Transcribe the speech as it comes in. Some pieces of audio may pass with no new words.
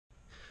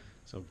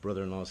So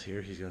brother-in-law's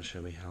here. He's going to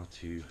show me how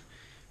to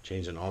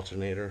change an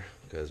alternator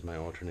because my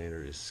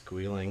alternator is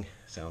squealing,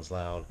 sounds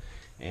loud,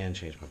 and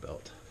change my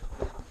belt.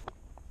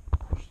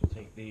 Just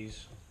take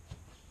these,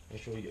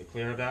 make sure you get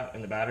clear of that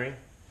in the battery.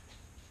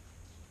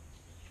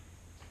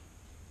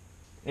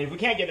 And if we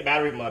can't get the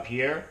battery from up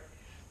here,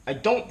 I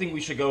don't think we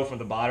should go from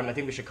the bottom. I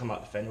think we should come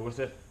out the fender with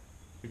it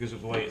because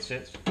of the way it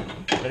sits. I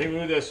think we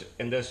do this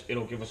and this,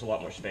 it'll give us a lot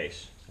more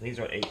space. And these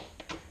are 8.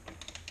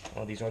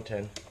 Oh, these are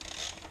 10.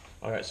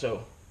 Alright,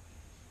 so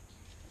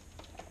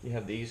you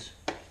have these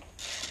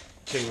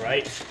 2,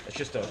 right? It's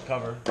just a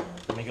cover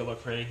to make it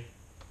look pretty,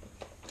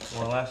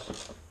 more or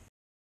less.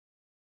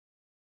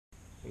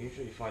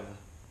 Usually you find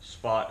a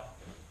spot,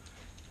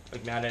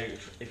 like magnetic.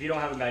 If you don't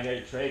have a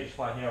magnetic tray, just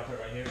find here, I'll put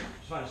it right here.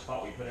 Just find a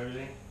spot where you put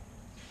everything,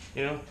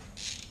 you know?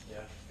 Yeah.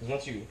 Because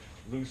once you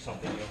lose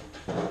something,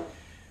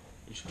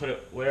 you just put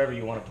it wherever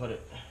you want to put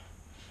it.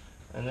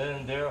 And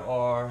then there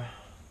are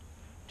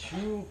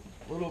 2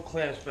 little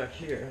clamps back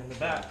here in the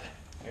back.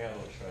 I got a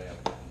little tray.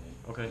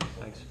 Okay,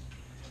 thanks.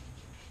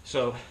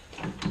 So,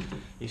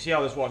 you see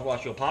how this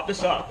watch, you'll pop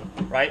this up,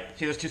 right?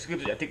 See those 2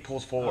 scoops, I think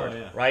pulls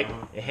forward, right?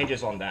 It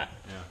hinges on that.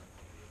 Yeah.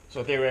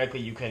 So theoretically,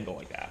 you can go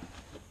like that,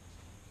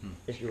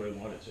 if you really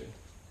wanted to.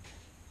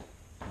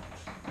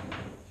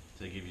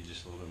 So they give you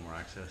just a little bit more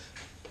access?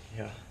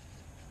 Yeah.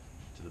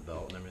 To the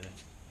belt and everything?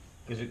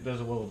 Because there's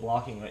a little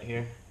blocking right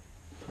here.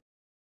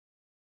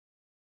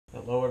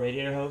 The lower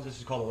radiator hose, this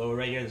is called the lower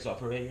radiator, this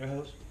upper radiator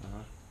hose.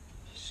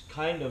 Just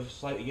kind of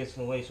slightly gets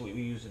in the way, so we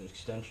use an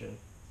extension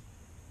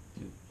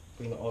to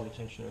bring all the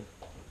tension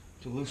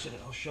to loosen it.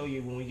 I'll show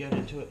you when we get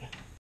into it.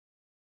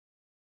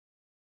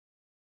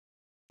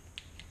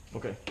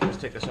 Okay, let's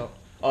take this out.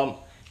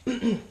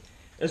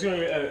 It's going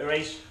to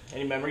erase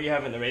any memory you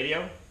have in the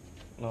radio.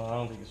 No, I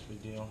don't think it's a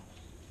big deal.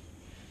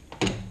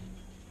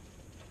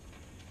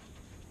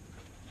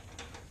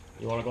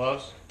 You want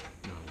gloves?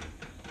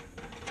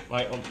 No.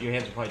 Your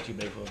hands are probably too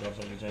big for the gloves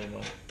on these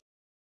anyway.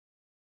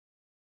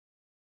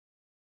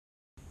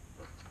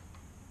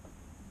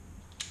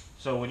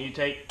 So when you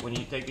take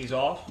these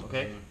off,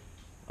 okay,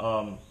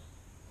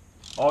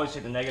 always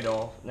take the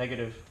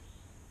negative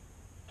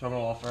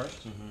terminal off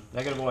first.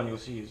 Negative one you'll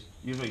see is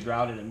usually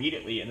grounded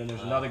immediately, and then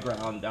there's another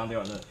ground down there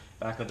on the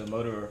back of the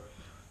motor,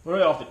 or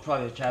right off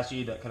probably the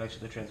chassis that connects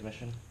to the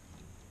transmission.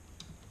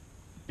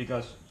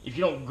 Because if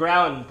you don't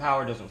ground,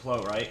 power doesn't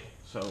flow, right?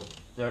 So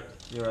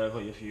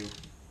theoretically, if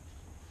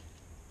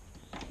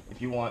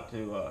you want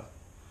to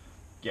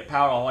get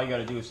power, all you got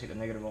to do is take the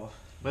negative off.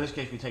 But in this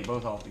case, we take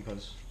both off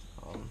because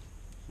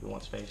we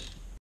want space.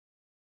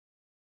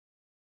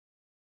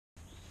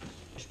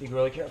 Just be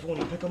really careful when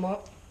you pick them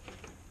up.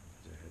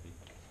 They're heavy.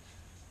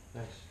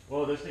 Nice.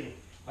 Well, this thing,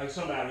 like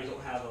some batteries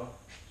don't have a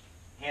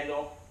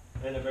handle,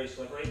 and they're very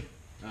slippery.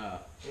 You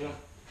know?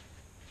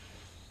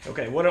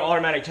 Okay, what an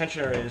automatic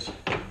tensioner is.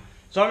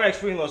 So automatic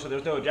spring load, so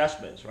there's no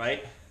adjustments,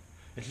 right?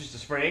 It's just a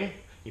spring.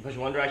 You push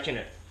one direction,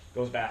 it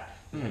goes back.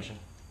 Tension.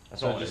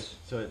 That's all it is.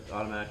 So it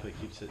automatically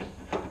keeps it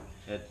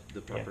at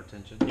the proper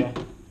tension? Yeah.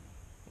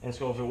 And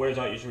so if it wears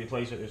out, you should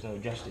replace it. There's no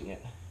adjusting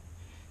it.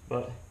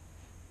 But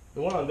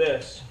the one on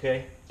this,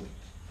 okay,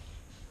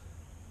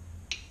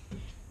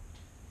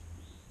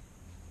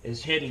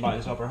 is hidden by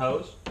this upper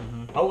hose.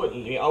 I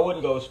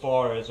wouldn't go as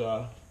far as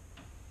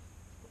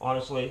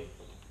honestly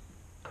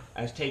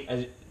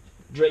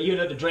you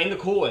have to drain the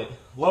coolant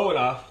low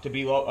enough to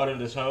be under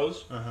this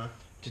hose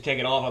to take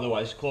it off.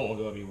 Otherwise, coolant will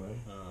go everywhere.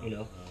 You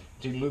know,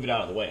 to move it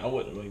out of the way. I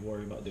wouldn't really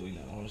worry about doing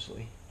that,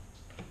 honestly.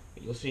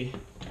 But you'll see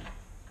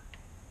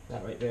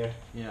that right there.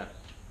 Yeah.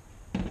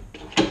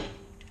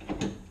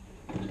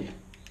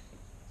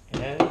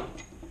 And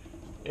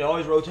it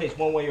always rotates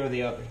one way or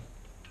the other,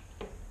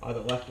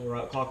 either left or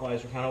right,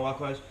 clockwise or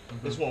counterclockwise.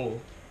 This one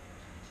will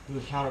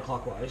move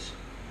counterclockwise.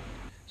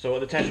 So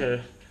what the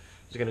tensioner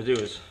is going to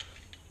do is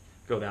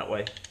go that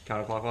way,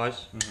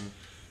 counterclockwise,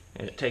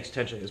 and it takes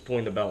tension. It's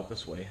pulling the belt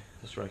this way,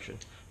 this direction.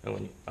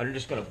 And I'm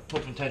just going to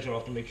put some tension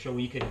off to make sure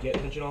we can get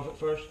tension off it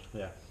first.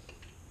 Yeah.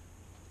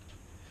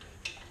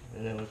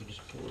 And then we can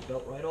just pull the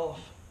belt right off.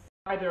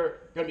 Either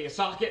going to be a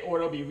socket or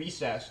it'll be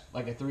recessed,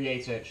 like a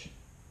 3/8 inch,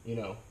 you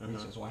know,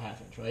 recessed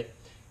 1/2 inch, right?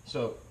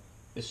 So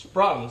it's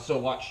sprung, so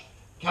watch.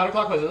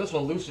 Counterclockwise, and this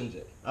one loosens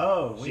it.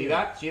 Oh, see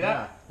that? See that?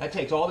 Yeah. That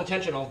takes all the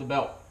tension off the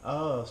belt.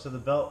 Oh, so the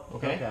belt.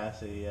 Okay. I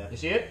see. Yeah. You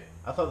see it?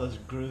 I thought those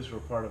grooves were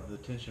part of the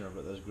tensioner,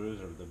 but those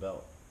grooves are the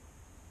belt.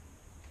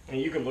 And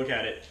you can look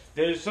at it.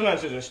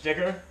 Sometimes there's a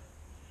sticker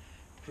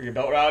for your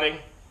belt routing,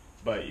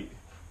 but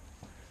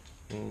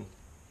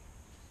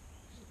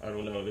I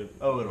don't know.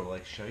 Oh, it'll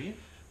like show you?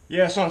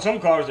 Yeah, so on some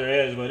cars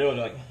there is, but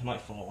it might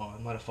fall off.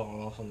 It might have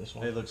fallen off on this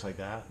one. It looks like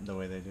that, the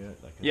way they do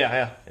it. Like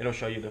yeah, it'll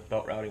show you the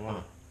belt routing on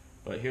it.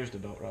 But here's the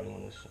belt routing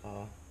on this.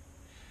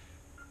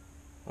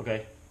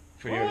 Okay,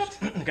 for yours.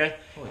 Okay,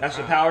 that's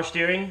the power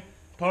steering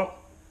pump.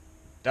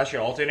 That's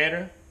your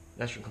alternator.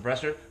 That's your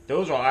compressor.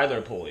 Those are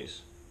idler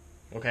pulleys.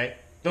 Okay,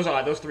 those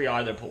 3 are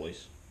idler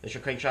pulleys. That's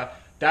your crankshaft.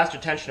 That's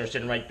your tensioner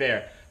sitting right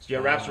there. So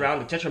it wraps around.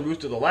 The tensioner moves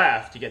to the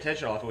left to get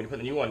tension off. And when you put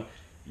the new one,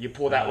 You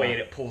pull that way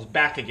and it pulls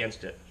back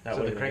against it. That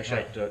So way the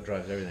crankshaft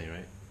drives everything,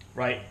 right?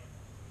 Right.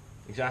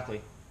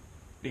 Exactly.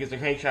 Because the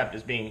crankshaft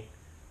is being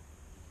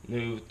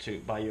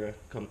moved by your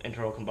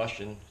internal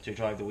combustion to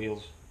drive the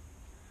wheels.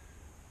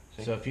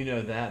 See? So if you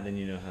know that, then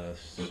you know how to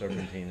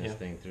serpentine this Yeah.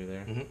 thing through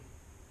there? Mm-hmm.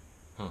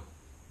 Huh.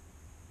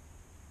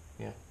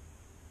 Yeah.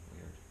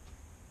 Weird.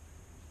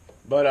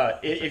 But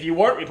if you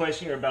weren't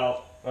replacing your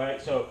belt,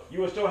 right, so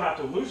you would still have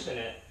to loosen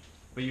it.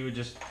 But you would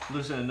just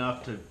loosen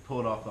enough to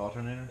pull it off the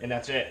alternator? And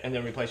that's it, and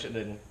then replace it,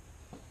 then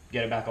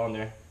get it back on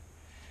there.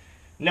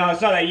 No,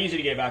 it's not that easy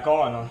to get back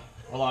on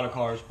a lot of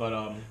cars,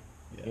 but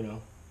you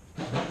know,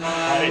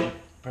 I didn't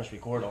press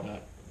record on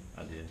that.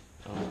 I did.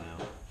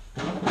 Oh.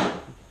 Wow.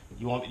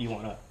 You want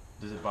to?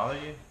 Does it bother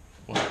you?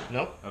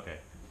 No. Okay.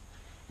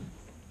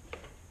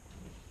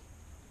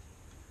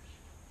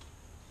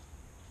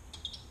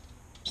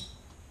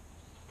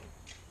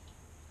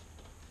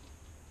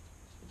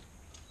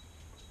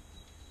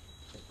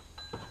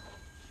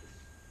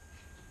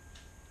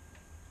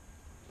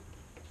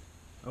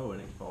 Oh,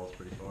 and it falls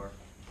pretty far.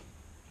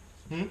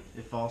 Hmm?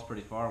 It falls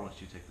pretty far once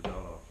you take the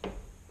belt off.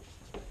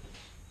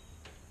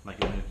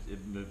 Like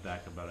it moved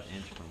back about an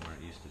inch from where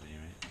it used to be,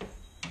 right?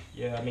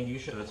 Yeah, I mean you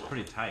should. So it's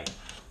pretty tight.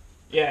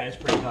 Yeah, it's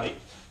pretty tight.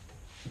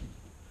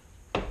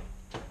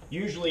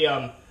 Usually,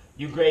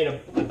 you grade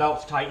the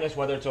belt's tightness,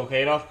 whether it's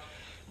okay enough,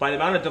 by the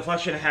amount of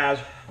deflection it has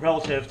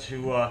relative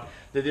to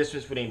the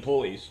distance between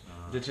pulleys.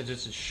 Since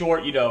it's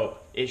short, you know,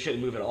 it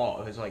shouldn't move at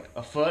all. If it's like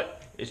a foot,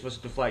 it's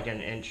supposed to deflect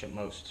an inch at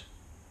most.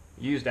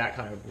 Use that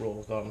kind of rule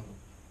of thumb.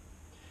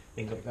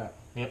 Things like that.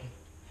 Yep.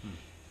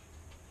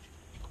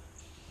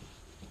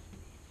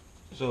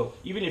 So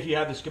even if you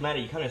have the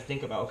schematic, you kind of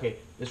think about, okay,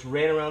 this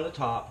ran around the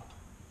top.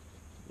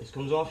 This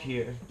comes off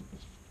here.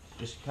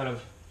 Just kind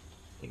of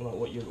think about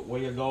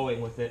where you're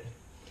going with it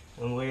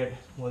and where it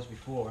was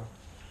before.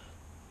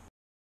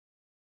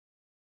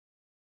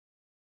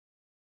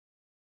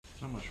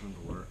 Not much room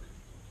to work.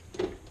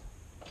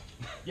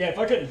 Yeah, if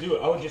I couldn't do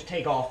it, I would just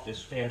take off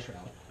this fan shroud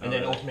and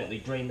then really? ultimately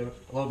drain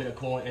a little bit of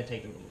coolant and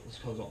take this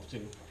hose off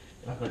too.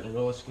 If I couldn't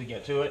realistically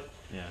get to it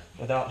Yeah.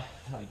 without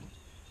like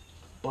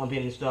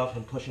bumping and stuff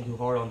and pushing too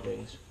hard on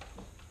things.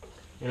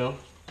 You know?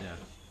 Yeah.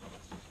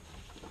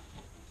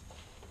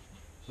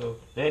 So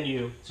then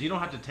you don't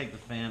have to take the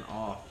fan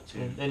off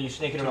then you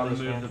snake it to around this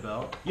remove fan. the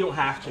belt? You don't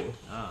have to.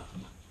 Ah.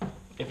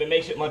 If it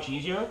makes it much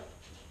easier,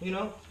 you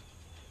know,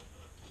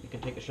 you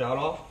can take the shroud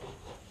off.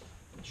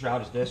 The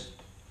shroud is this,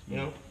 you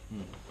know.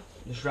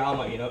 The shroud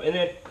might, you know, and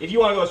then if you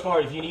want to go as far,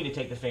 if you need to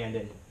take the fan,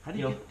 then How do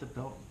you get the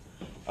belt?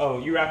 Oh,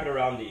 you wrap it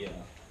around the.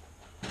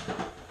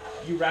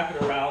 You wrap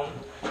it around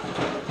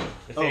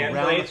the fan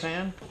around blades. the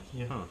fan?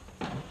 Yeah.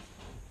 Huh.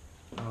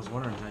 I was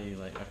wondering how you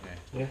okay.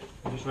 Yeah.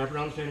 You just wrap it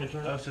around the fan and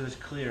turn it. Oh, so it's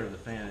clear of the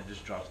fan, it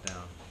just drops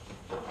down.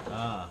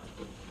 Ah.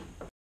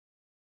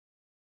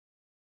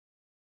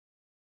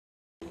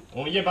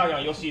 When we get back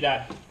on, you'll see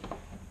that.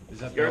 Does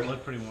that Yours? belt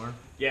look pretty warm?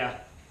 Yeah.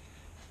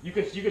 You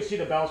could see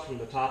the belts from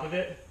the top of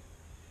it.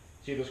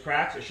 See those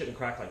cracks? It shouldn't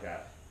crack like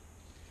that.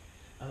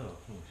 Oh.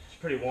 It's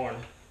pretty worn.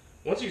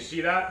 Once you see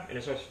that and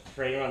it starts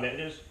fraying around the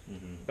edges,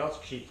 belt's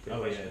cheap.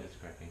 Oh yeah, it's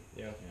cracking.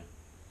 Yeah.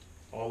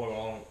 All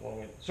along.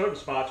 Certain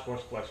spots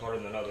force flex harder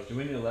than others. Do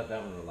we need to let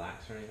that one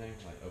relax or anything?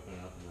 Like open it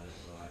up and let it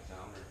relax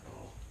out,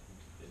 or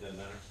it doesn't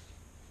matter?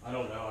 I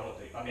don't know.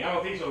 I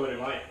don't think so, but it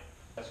might.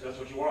 That's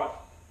what you want.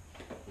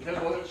 Because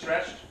it wasn't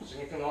stretched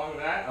significantly along with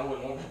that, I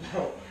wouldn't want the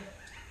belt.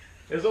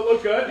 Does it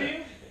look good, do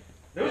you?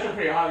 Those are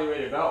pretty highly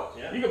rated belts.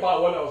 Yeah. You could buy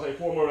one that was like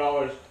 $4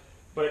 more,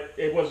 but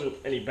it wasn't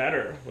any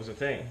better. Was the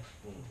thing.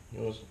 It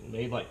was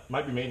made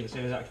might be made in the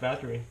same exact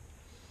factory.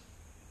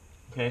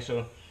 Okay,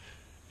 so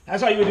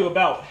that's how you would do a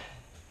belt.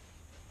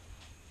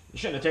 It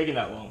shouldn't have taken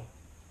that long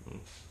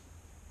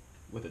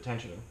with the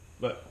tensioner.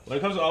 But when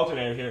it comes to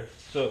alternator here,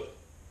 so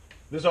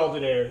this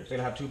alternator is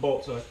gonna have two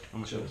bolts. So I'm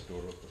gonna show this door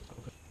real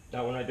quick.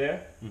 that one right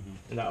there,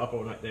 and that upper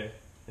one right there.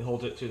 It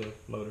holds it to the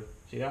motor.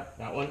 See that?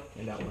 That one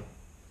and that one.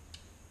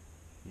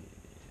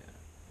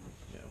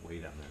 Yeah, way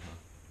down there, huh?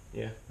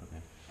 Yeah.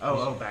 Okay.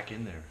 Oh, back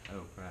in there.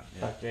 Oh crap.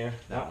 Yeah. Back there.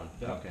 That one.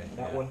 Okay,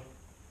 That yeah. one.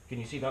 Can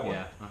you see that one?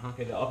 Yeah.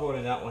 Okay, the upper one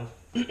and that one.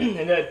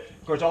 And then,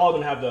 of course, all of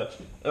them have the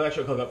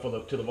electric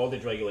hookup to the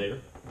voltage regulator,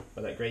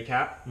 by that gray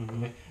cap.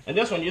 Okay. And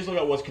this one, you just look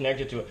at what's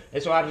connected to it.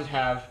 And so I just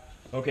have,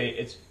 okay,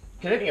 it's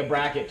connecting a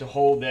bracket to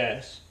hold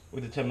this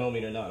with a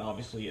 10mm nut,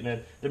 obviously. And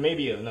then there may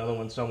be another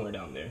one somewhere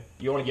down there.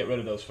 You want to get rid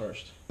of those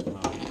first.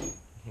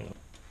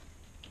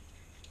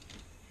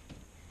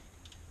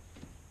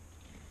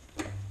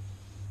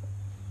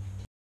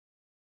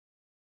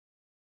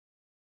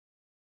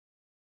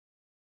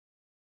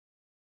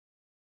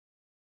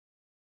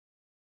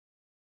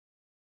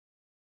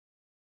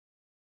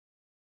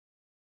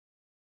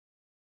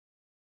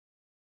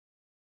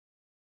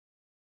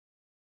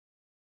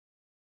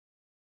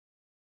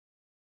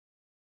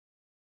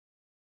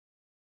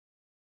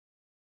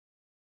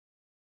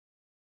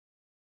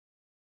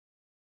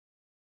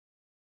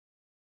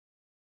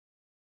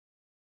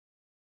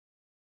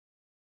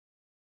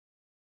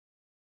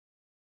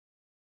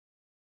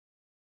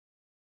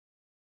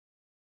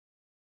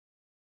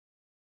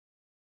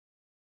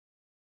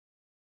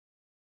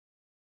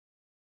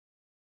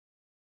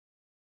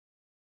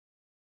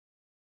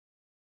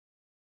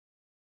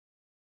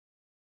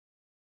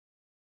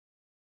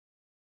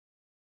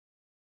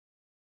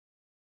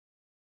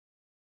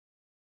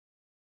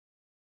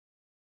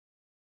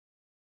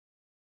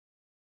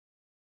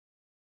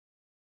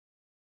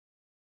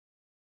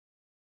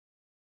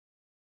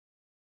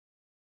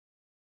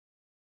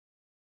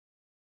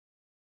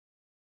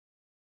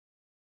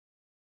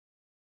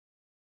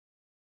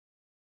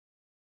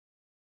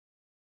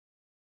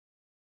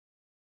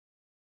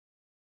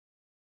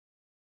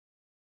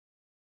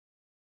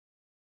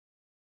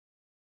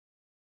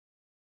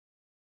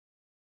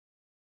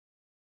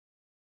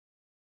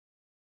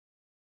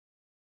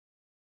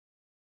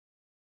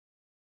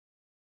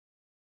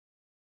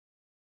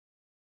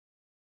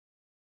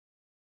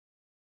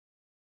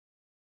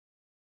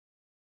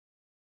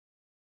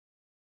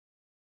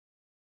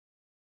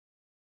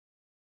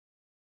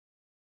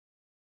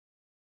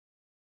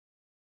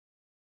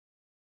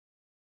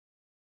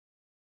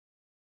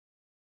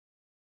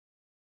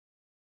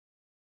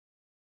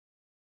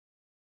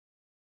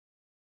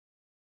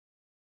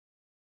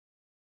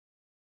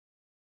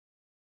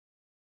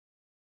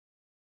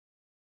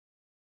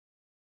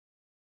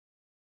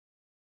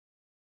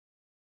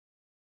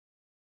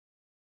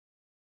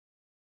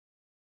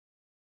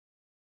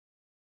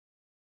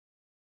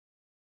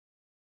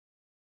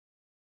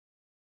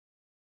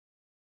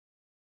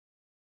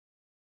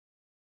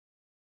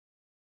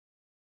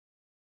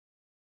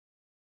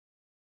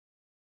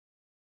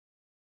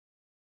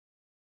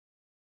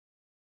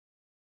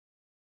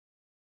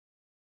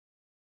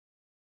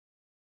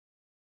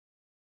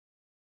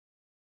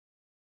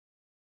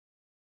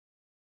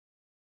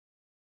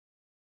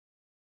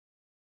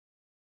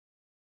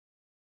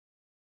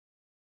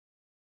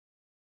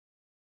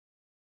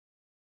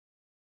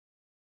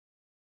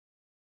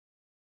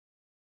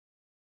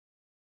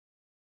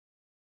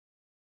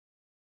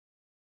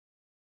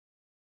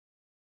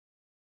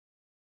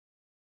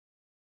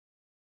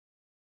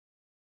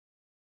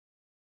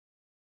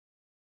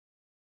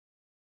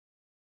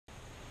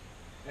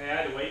 Hey, I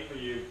had to wait for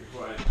you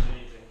before I did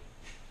anything.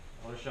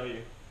 I want to show you.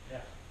 Yeah.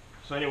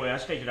 So anyway, I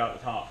staked it out at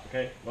the top,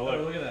 okay? Well, Oh,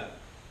 look at that.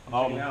 I'm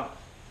checking it out.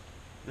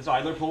 This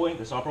idler pulley,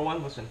 this upper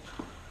one, listen.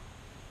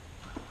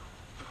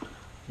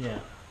 Yeah.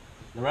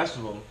 The rest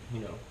of them,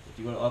 you know, if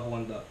you go to up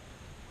one, well,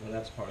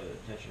 that's part of the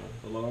tension.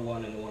 The lower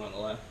one and the one on the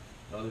left,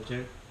 the other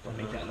two, don't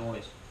make that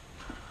noise.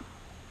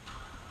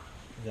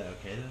 Is that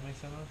okay that it makes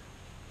that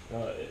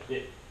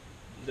noise?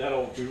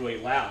 That'll be really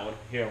loud.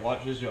 Here, watch.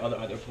 Here's your other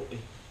pulley.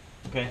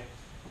 Okay.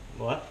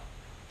 What?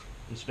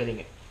 I'm spinning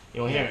it.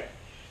 You don't hear it.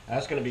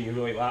 That's gonna be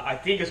really loud. I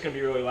think it's gonna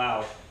be really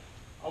loud.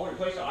 I'll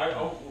replace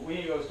it. We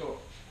need to go to the store.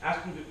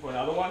 Ask them for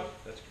another one.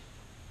 That's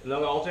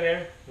another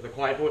alternator with a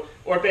quiet pulley.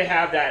 Or if they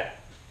have that,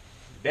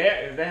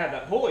 if they have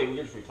that pulley, we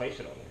can just replace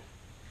it on there.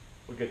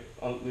 We could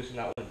loosen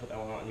that one and put that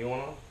one on, new one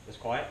on. That's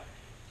quiet,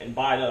 and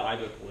buy another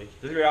idler pulley.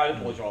 The three idler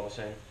pulleys are all the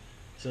same.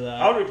 So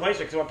that. I would replace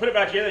it because if I put it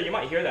back together, you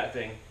might hear that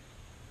thing.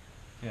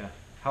 Yeah.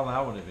 How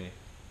loud would it be?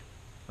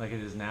 Like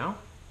it is now?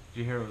 Did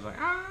you hear it was like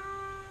ah?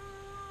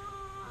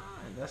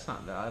 That's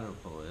not the idle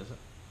pulley, is it?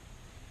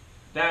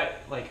 That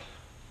like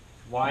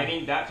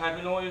whining, that type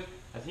of noise,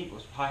 I think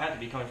was probably had to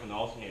be coming from the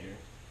alternator,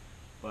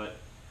 but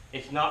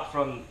it's not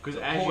from Because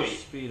the as pulley. you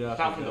speed up, It's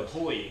not it from the goes,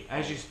 pulley.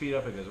 As you speed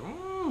up, it goes.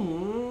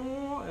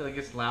 It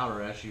gets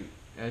louder as you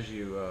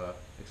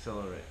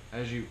accelerate.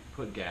 As you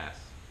put gas.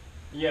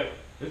 Yeah.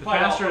 The it's probably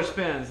faster not it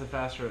spins, the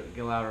faster it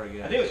gets louder it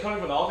gets. I think it was coming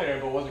from the alternator,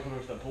 but it wasn't coming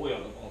from the pulley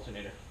on the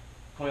alternator. Coming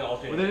from the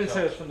alternator. Well, they didn't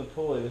say it itself. was from the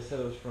pulley. They said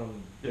it was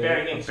from The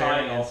bearing a inside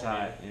bearing the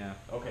inside. Yeah,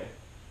 Okay.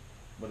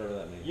 whatever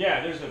that means.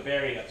 Yeah, there's a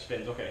bearing that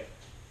spins. Okay.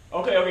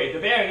 Okay. The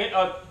bearing,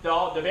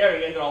 the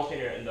bearing in the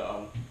alternator and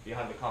the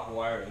behind the copper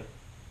wiring.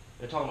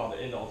 They're talking about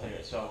the in the alternator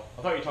itself.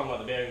 I thought you were talking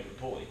about the bearing of the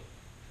pulley.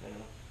 You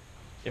know.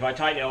 If I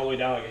tighten it all the way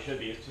down like it should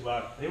be, it's too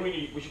loud. I think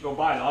we should go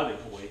buy another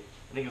pulley.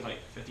 I think it's like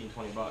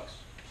 $15-20.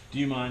 Do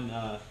you mind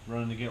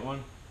running to get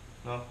one?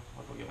 No, I'll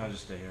go get one. I'll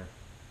just stay here.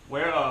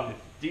 Where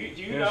do you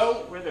There's- know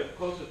where the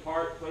closest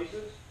place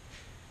is?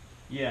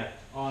 Yeah,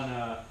 on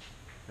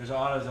there's an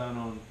AutoZone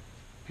on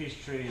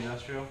Peachtree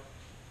Industrial.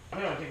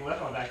 I'm gonna take a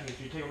left on back here.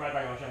 So you take a right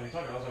back on Shanley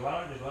Tucker. I was like, why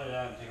don't you just let it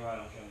out and take a right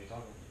on Shanley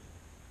Tucker?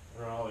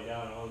 Run all the way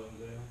down and all of them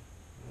do.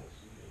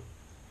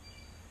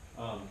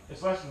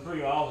 It's less than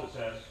 3 miles, it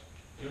says.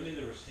 You'll need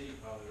the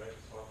receipt probably, right,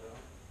 to swap it out.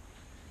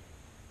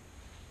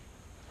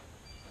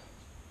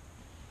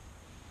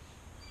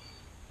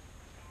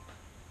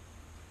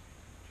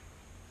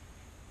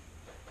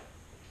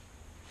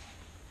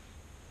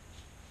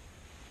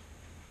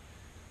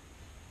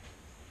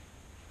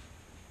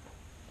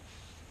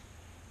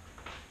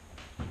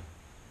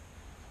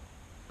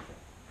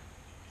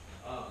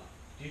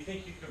 Do you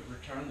think you could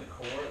return the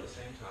core at the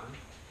same time?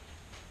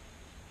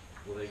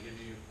 Will they give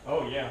you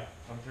Oh yeah,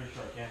 I'm pretty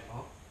sure I can.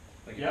 Huh?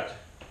 like Yep.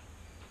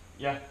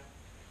 Yeah.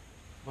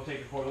 We'll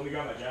take the cord. Let me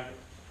grab my jacket.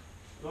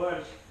 Go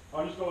ahead.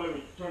 I'll just go ahead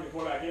and turn the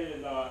cord back in,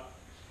 and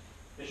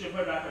they should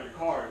put it back on your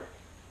card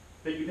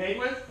that you paid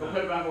with. They'll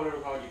put it back on whatever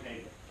card you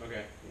paid with.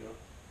 Okay. You know.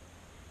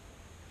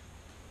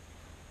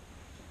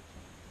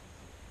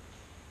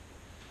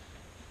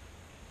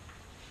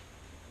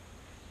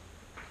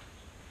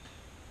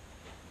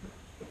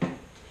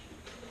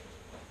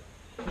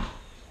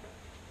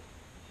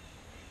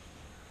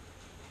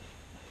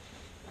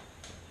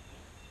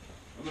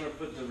 I'm gonna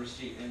put the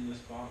receipt in this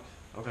box,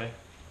 Okay.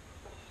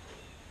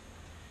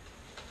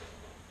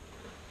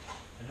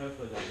 and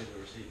hopefully they'll give the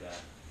receipt back.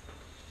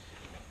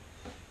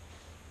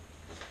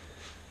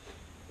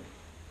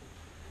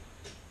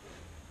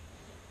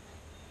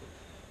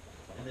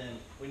 And then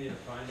we need to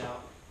find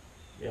out.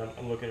 Yeah,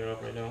 I'm looking it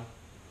up right now.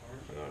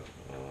 Hang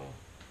on.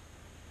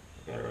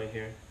 I got it right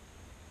here.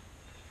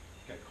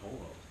 Got cold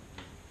all of a sudden.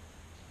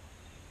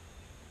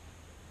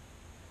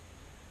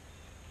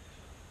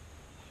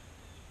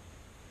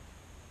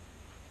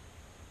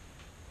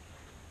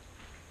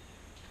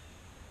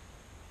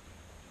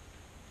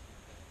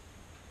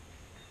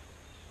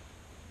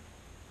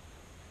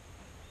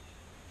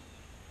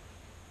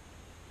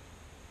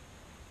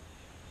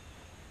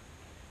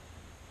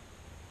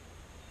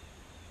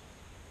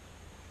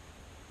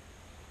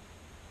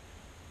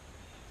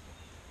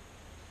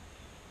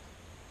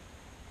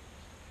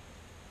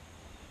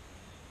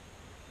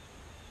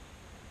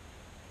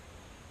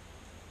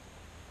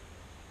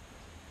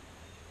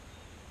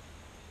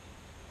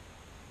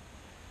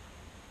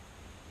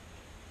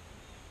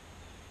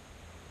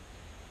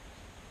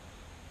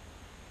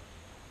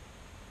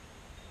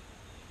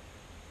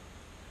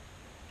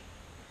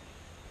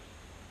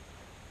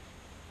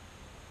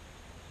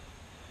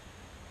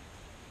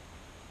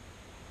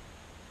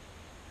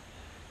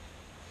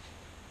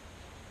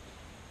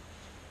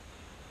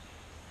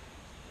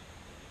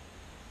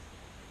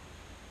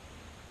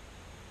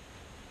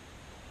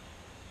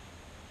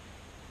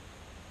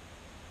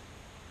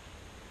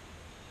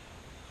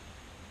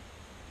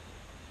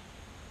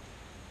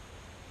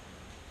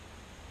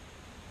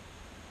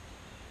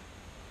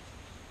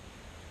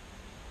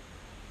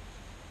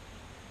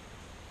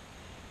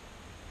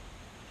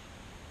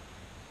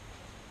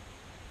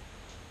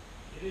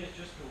 It is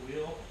just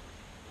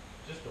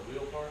the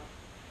wheel part.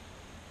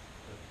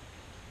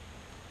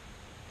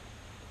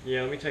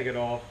 Yeah, let me take it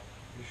off.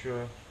 For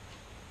sure.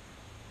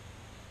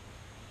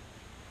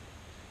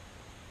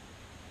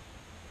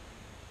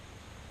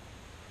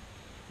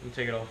 Let me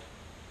take it off.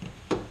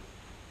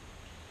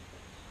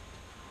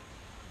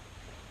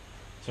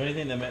 So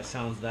anything that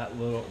sounds that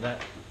little,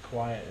 that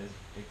quiet is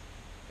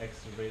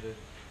exacerbated.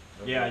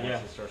 Yeah, once yeah.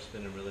 it starts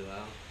spinning really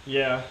loud.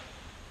 Yeah.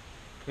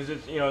 Because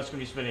it's, you know, it's gonna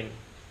be spinning.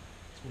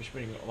 It's gonna be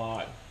spinning a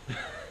lot.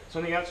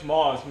 Something that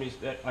small is gonna be,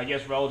 I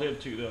guess,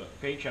 relative to the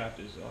fade shaft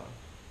is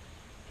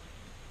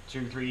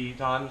 2-3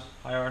 times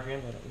higher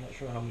RPM, but I'm not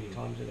sure how many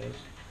times it is.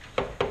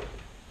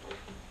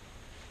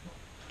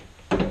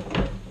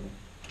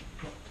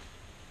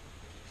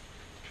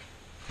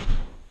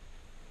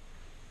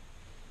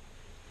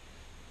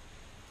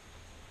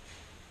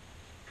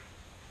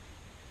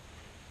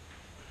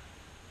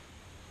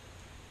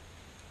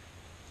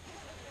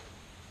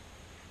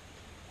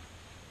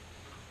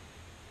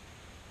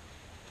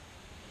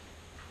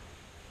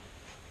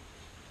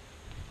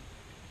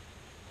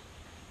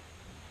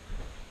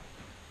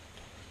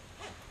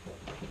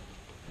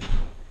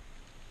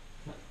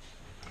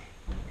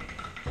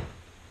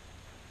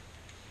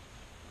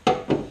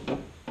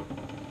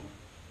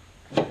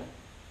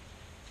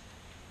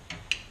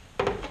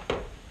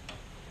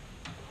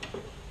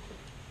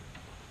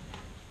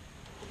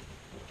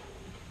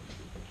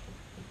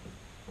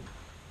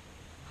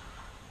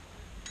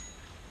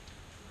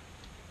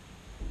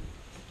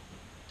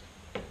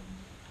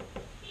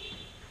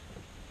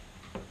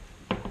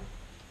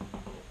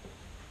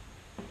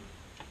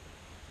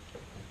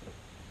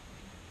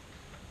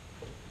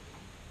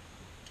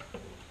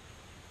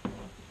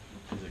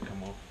 Does it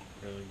come off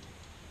really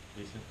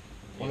decent?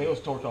 Well, I think it was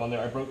torqued on there.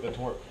 I broke the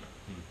torque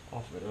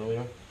off of it earlier,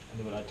 and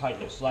then when I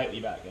tightened it slightly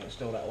back, and it's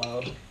still that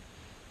loud.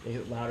 Make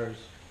it louder as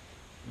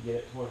you get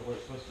it toward where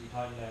it's supposed to be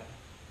tightened at.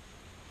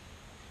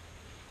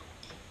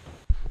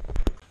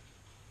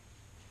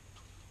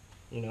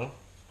 You know,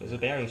 because the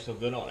bearing's still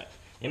good on it.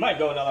 It might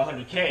go another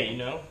 100K, you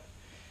know.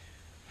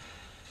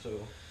 So.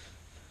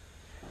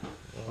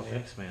 Well,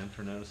 thanks, man,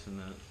 for noticing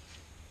that.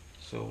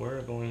 So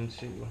we're going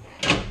to.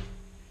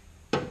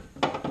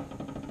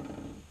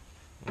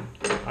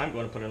 I'm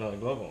going to put another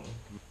glove on.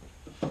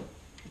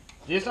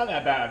 See, it's not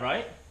that bad,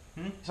 right?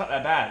 It's not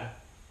that bad.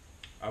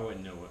 I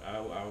wouldn't know what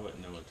I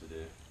wouldn't know what to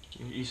do.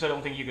 You still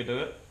don't think you could do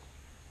it?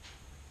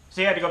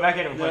 So you had to go back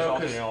in and replace No,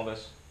 alternator and all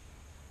this.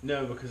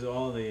 No, because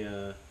all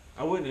the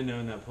I wouldn't have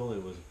known that pulley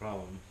was a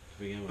problem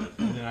to begin with,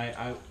 and then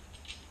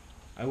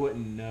I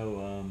wouldn't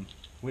know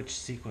which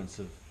sequence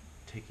of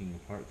taking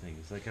apart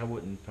things. Like I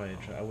wouldn't probably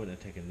I wouldn't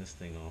have taken this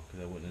thing off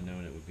because I wouldn't have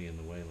known it would be in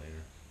the way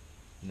later.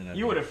 And then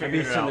You would have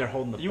figured it sitting out. there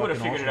holding the You would have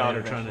fucking figured it out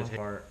alternator trying to eventually. take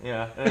apart.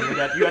 Yeah, and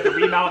then you have to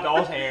remount the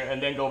alternator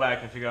and then go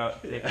back and figure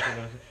out.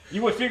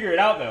 You would figure it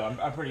out though.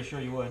 I'm pretty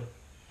sure you would.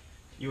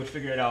 You would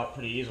figure it out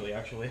pretty easily,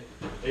 actually.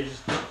 They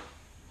just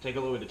take a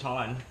little bit of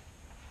time.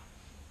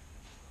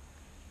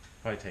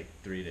 Probably take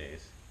 3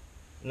 days.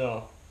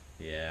 No,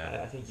 Yeah,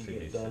 I think you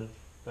it's get gonna it be done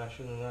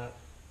faster than that.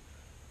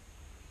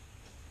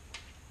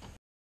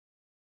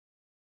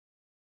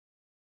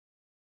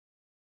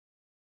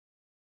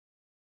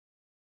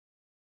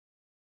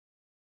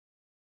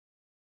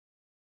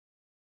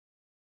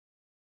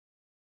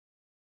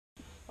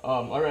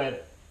 I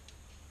read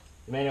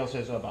the manual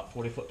says about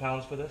 40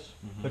 foot-pounds for this,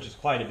 which is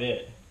quite a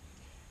bit.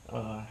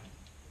 No,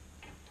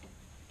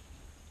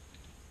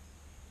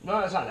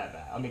 it's not that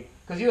bad. I mean,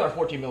 because these are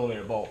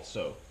 14mm bolts,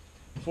 so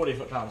 40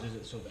 foot-pounds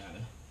isn't so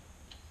bad.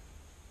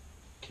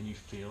 Can you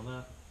feel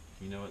that?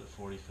 You know what the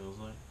 40 feels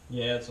like?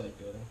 Yeah, it's like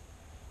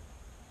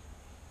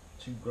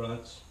 2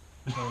 grunts.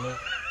 Kinda.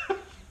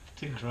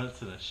 2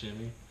 grunts and a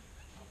shimmy.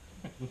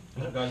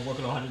 Guys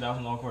working on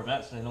 $100,000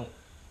 Corvettes, they don't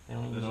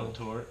use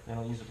torque. They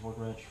don't use a torque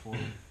wrench for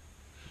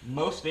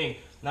most things.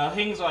 Now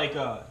things like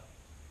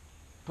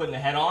putting the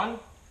head on,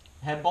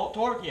 head bolt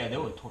torque, yeah, they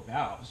would torque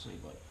that obviously,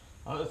 but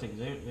other things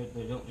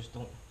they don't.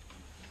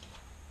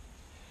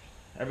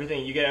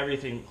 Everything you get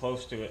everything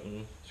close to it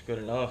and it's good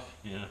enough.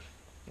 Yeah.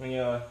 I mean,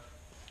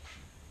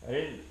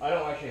 I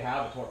don't actually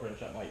have a torque wrench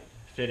that might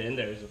fit in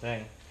there is the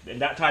thing. In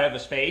that tight of a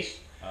space,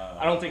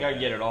 I don't think I'd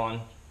get it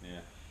on.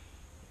 Yeah.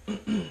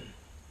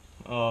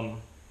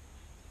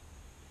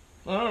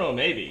 I don't know,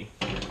 maybe.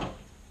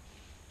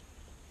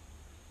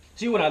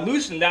 See, when I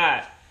loosened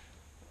that,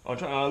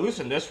 I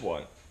loosened this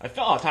one. I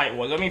felt how tight it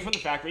was. I mean, from the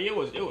factory, it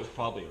was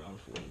probably around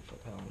 40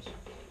 foot-pounds.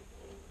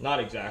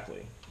 Not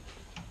exactly,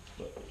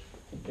 but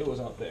it was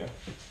up there.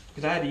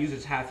 Because I had to use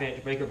this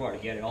half-inch breaker bar to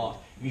get it off.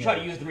 If you try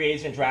to use the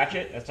 3/8"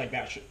 ratchet, that's like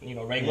that,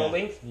 regular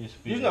length.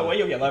 There's no way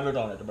you'll get leverage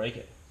on it to break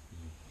it.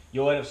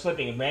 You'll end up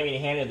slipping and ramming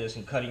your hand into this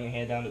and cutting your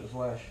hand down to the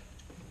flesh.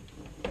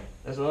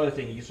 That's another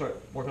thing. You start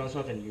working on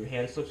something, your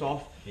hand slips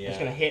off. Yeah. It's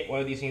gonna hit one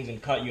of these things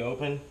and cut you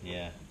open.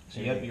 Yeah. So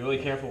you have to be really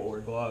careful or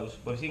wear gloves.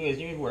 But the thing is,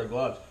 even if you wear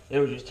gloves, they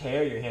would just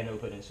tear your hand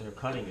open instead of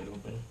cutting it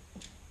open.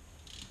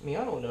 I mean,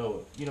 I don't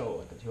know.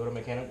 Like a Toyota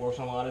mechanic works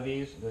on a lot of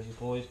these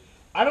pulleys.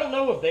 I don't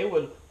know if they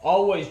would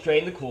always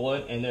drain the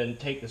coolant and then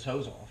take this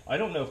hose off. I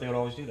don't know if they would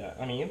always do that.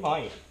 I mean, it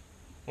might.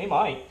 They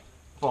might.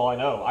 For all I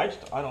know, I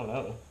don't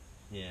know.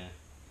 Yeah.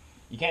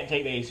 You can't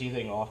take the AC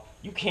thing off.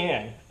 You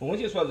can, but once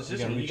you install the You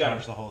system, gotta you gotta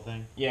recharge the whole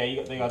thing. yeah,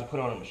 they got to put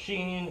it on a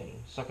machine and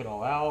suck it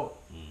all out,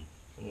 Mm.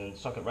 and then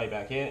suck it right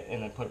back in,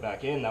 and then put it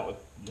back in. That would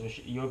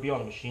you would be on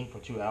the machine for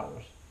 2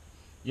 hours.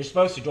 You're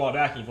supposed to draw it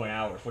back in for an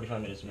hour,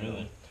 45 minutes minimum,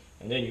 Really?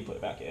 and then you put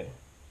it back in.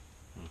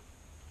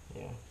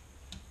 Yeah.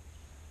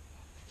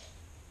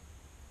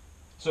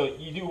 So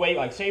you do weight,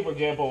 like say for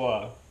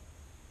example,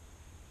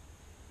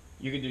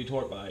 you could do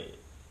torque by,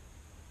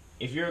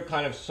 if you're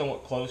kind of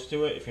somewhat close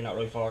to it, if you're not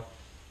really far,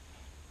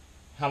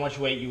 how much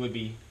weight you would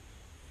be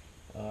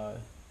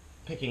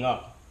picking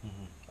up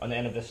on the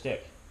end of the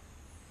stick.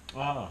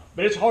 Oh.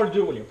 But it's hard to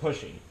do when you're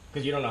pushing,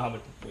 because you don't know how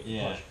much weight you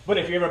Yeah. push. But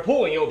if you're ever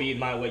pulling, it'll be the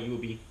amount of weight you will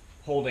be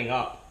holding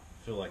up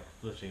I feel like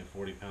lifting a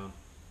 40-pound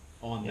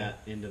on Yeah. that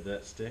end of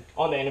that stick.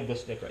 on the end of the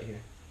stick right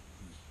here.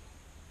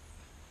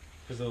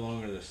 Because the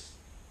longer this.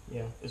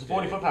 Yeah, it's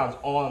 40 foot-pounds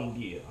on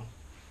the.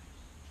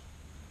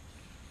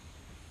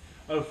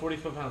 Oh, 40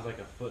 foot-pounds like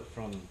a foot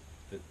from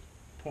the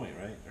point,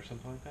 right? Or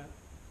something like that?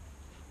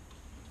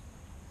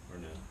 Or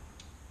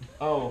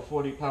no?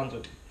 40 pounds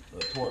of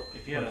torque.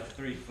 If you had a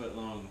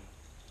 3-foot-long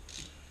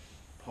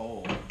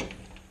pole,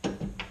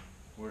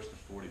 where's the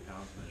 40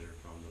 pounds measured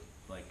from?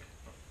 Like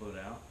a foot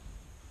out?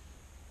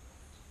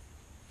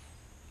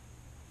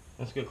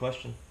 That's a good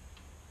question.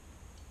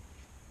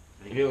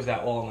 If it was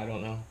that long, I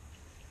don't know.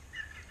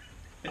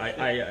 I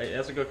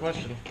that's a good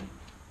question.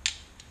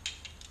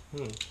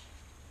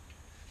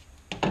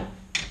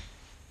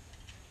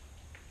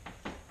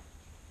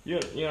 You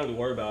don't have to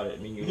worry about it.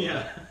 I mean,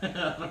 Yeah, I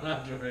don't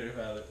have to worry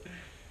about it.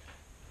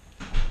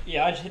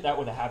 Yeah, I just hit that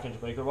with a 1/2 inch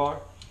breaker bar.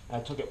 I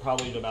took it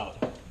probably to about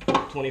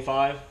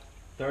 25,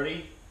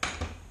 30.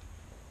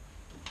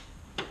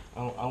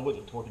 I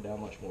wouldn't torque it down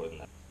much more than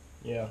that.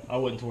 Yeah, I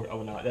wouldn't torque. I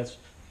would not. That's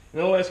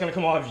the only way it's gonna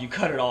come off if you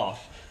cut it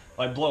off,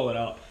 like blow it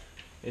up.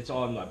 It's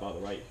on like by the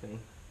right thing.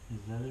 Is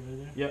that it right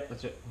there? Yep,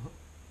 that's it.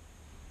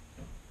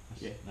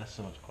 That's, Yeah. That's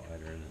so much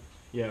quieter, isn't it?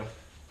 Yeah.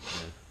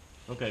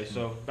 Yeah. Okay,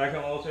 so back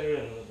on alternator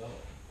and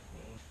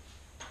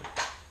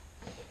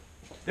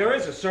there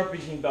is a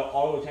serpentine belt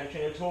auto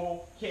tensioner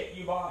tool kit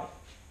you buy,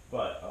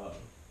 but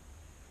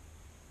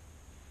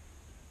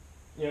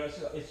you know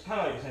it's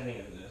kind of like the same thing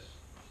as this.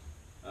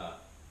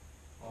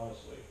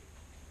 Honestly,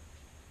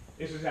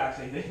 it's the exact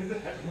same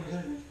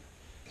thing.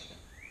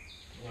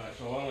 Alright,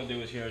 so what I'm gonna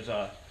do is here is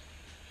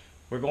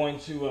we're going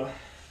to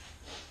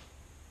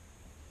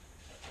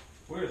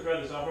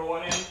thread this upper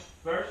one in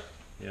first.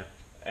 Yeah.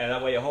 And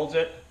that way it holds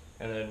it,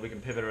 and then we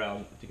can pivot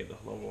around to get the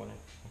lower one in.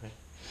 Okay.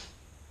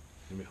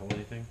 Can we hold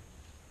anything?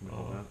 Can we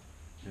hold that?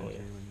 Oh, Okay, yeah.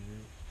 when you do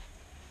it.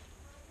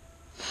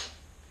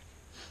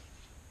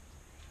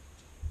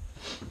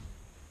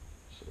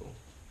 So.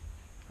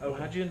 Oh,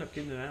 how'd you end up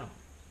getting it out?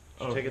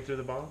 Did you take it through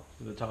the bottom?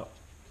 To the top.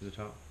 To the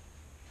top?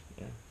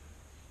 Yeah.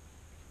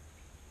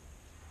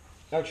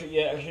 Actually,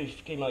 yeah,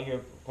 it came out here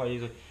quite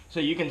easily. So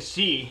you can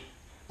see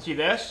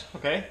this,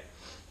 okay?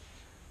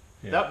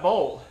 Yeah. That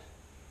bolt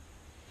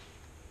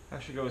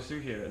actually goes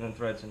through here and then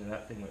threads into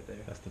that thing right there.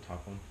 That's the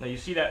top one. Now you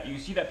see that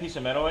piece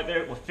of metal right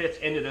there? Well, fits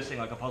into this thing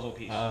like a puzzle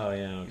piece. Oh,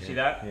 yeah, okay. You see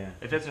that? Yeah.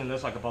 It fits into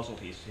this like a puzzle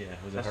piece. Yeah,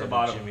 was That's it the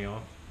hard bottom. to shimmy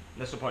off?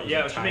 That's the part. Was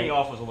Yeah, it shimming tight?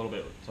 off was a little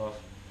bit tough.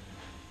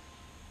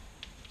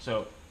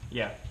 So,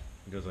 yeah.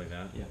 It goes like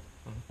that? Yeah.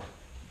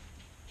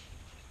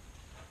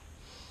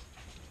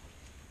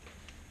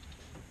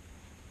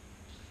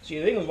 See,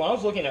 the thing was, when I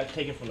was looking at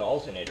taking from the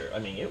alternator, I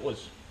mean, it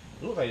looked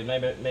like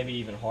it maybe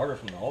even harder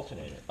from the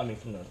alternator. I mean,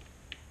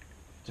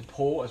 to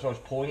pull, as far as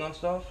pulling on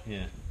stuff.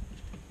 Yeah.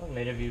 It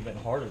may have even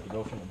been harder to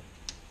go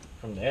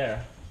from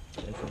there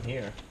than from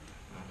here.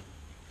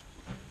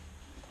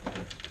 I'm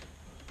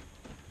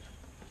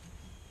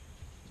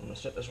gonna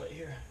set this right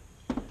here.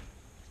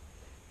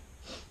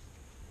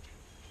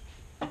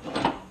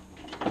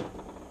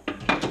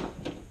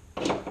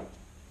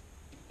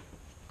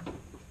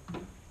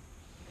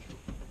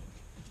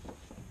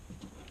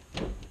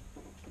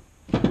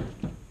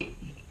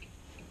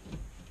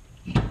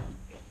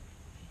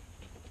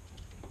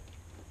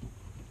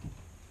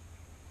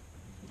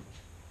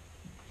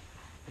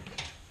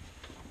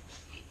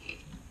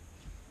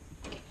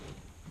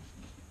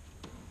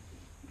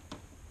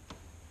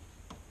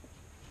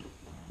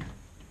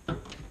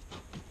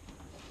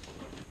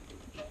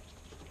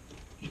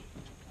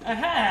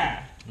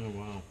 Aha! Oh,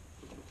 wow.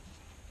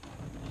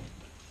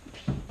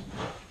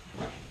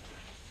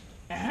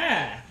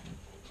 Aha!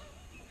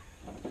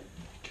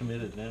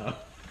 Committed now.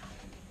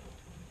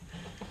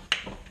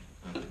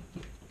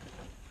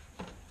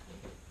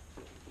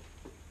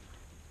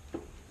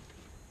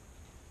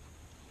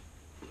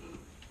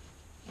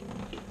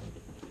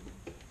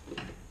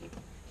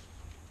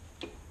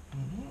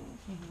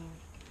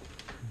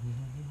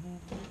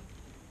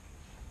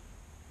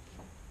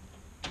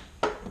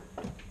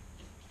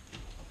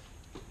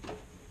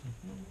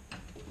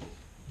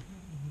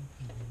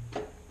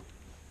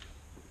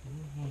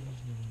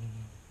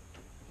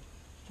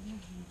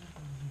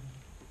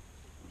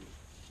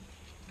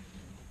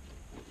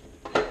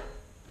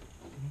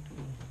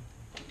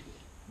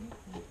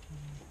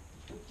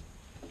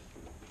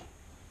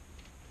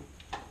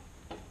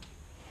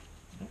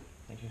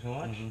 so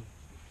much. Mm-hmm.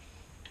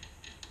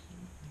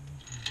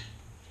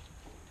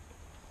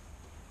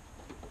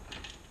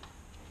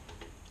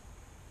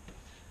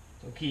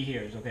 So key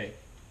here is, okay,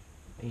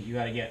 you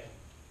got to get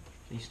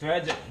these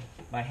threads in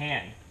by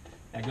hand.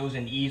 That goes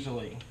in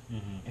easily.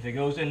 Mm-hmm. If it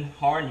goes in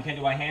hard and you can't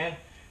do it by hand,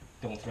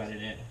 don't thread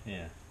it in.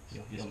 Yeah.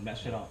 You'll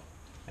mess it up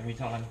every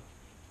time.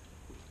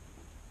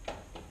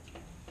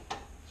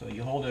 So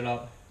you hold it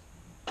up,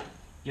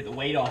 get the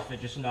weight off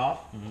it just enough,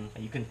 Mm-hmm.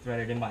 and you can thread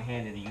it in by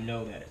hand, and you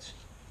know that it's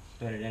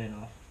threaded in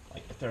enough,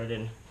 like threaded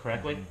in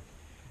correctly,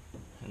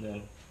 and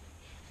then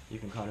you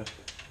can kind of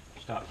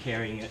stop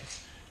carrying it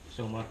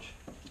so much.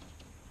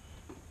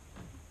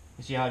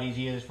 You see how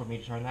easy it is for me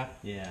to turn that?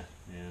 Yeah,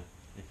 yeah.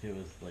 If it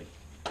was like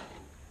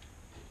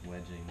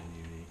wedging, then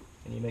you'd be...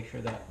 And you make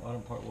sure that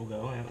bottom part will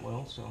go, and it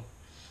will, so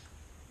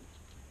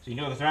you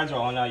know the threads are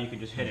on now, you can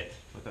just hit it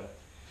with a...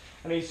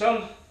 I mean,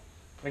 some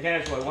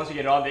mechanics, once you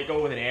get it on, they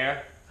go with an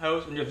air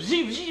hose, and just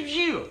zip, zip,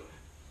 zip,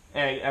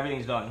 and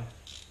everything's done.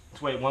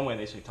 It's one way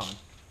they save time.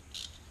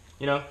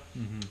 You know?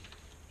 Mm-hmm.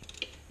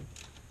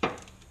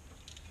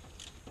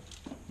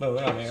 But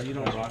we're not So there. you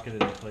don't rock it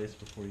into place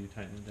before you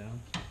tighten it down?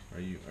 Or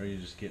are you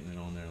just getting it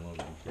on there a little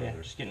bit further? Yeah,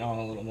 just getting on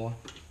a little more.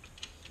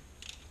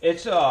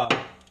 It's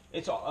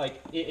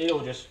like,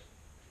 it'll just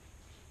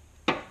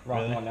rock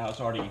Really? on now, it's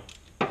already,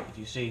 if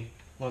you see,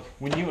 look.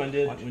 When you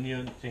undid, Watch.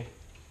 see,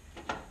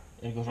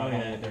 It goes oh right on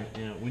yeah, right there.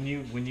 yeah.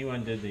 When you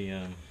undid the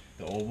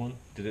old one,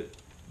 did it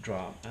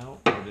drop out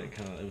or did it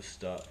kind of it was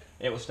stuck?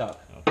 It was stuck.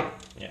 Okay.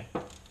 Yeah,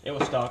 it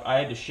was stuck. I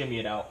had to shimmy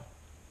it out,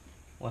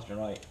 left and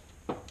right.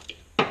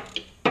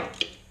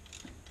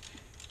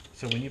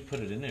 So when you put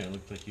it in there, it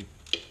looked like you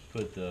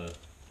put the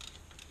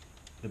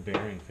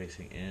bearing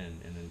facing in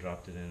and then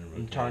dropped it in and rotated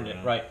And turned it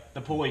around. right.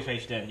 The pulley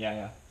faced in. Yeah,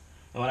 yeah.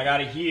 And when I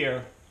got it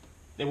here,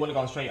 it wouldn't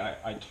have gone straight.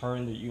 I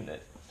turned the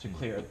unit to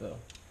clear the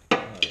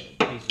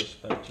pieces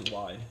that are too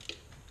wide.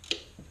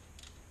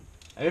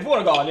 And if it would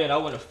have gone in, I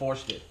would have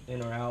forced it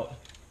in or out.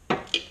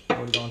 It would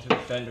have gone through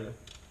the fender.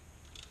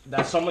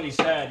 That somebody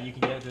said you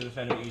can get it through the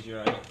fender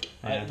easier.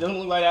 Yeah. It doesn't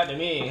look like that to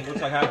me. It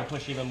looks like I have to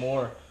push even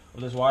more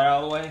with this wire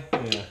out of the way.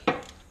 Yeah.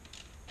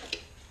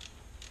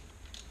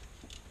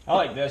 I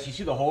like this. You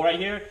see the hole right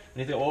here?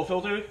 Underneath the oil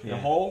filter? The Yeah.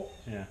 hole?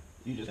 Yeah.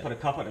 You just put a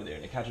cup under there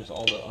and it catches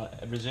all the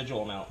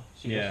residual amount.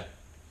 See Yeah. this?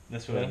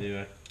 That's what I Okay.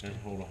 do. I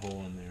hold a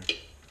hole in there.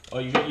 Oh,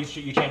 you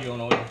change your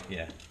own oil?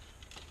 Yeah.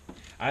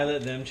 I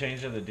let them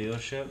change at the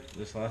dealership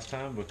this last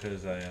time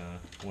because I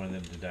wanted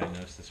them to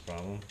diagnose this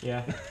problem,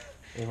 Yeah.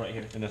 It's right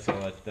here. and that's all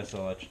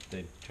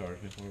they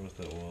charged me for was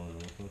the oil and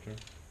oil filter.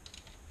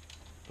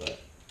 But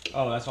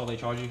Oh, that's all they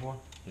charge you for?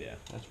 yeah,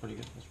 That's pretty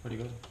good. That's pretty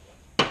good.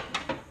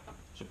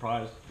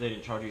 Surprised they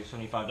didn't charge you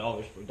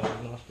 $75 for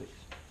diagnostics.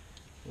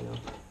 You know?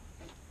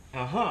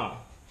 Uh-huh.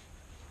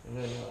 And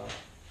then,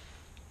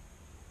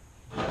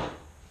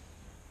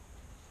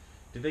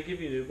 did they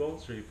give you new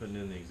bolts or are you putting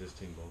in the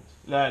existing bolts?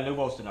 nah, new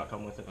bolts did not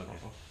come with it.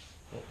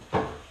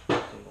 Okay.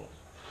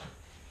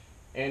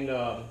 And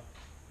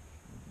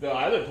the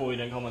other pulley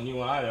didn't come with a new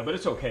one either, but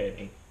it's okay. I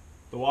mean,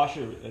 the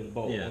washer and the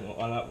bolt Yeah.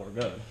 on that were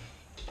good.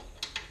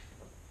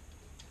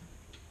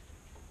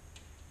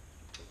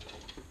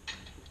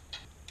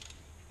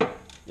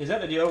 Is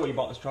that the deal where you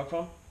bought this truck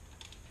from?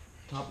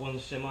 Top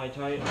one's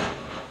semi-tight,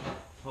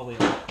 probably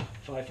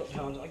 5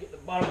 foot-pounds. I get the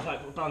bottom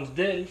 5 foot-pounds,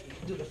 then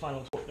do the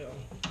final torque down.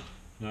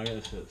 No, I got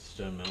this at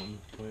Stone Mountain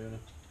Toyota.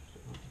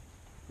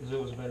 Because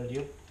it was a better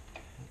deal.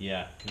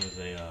 Yeah, it was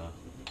a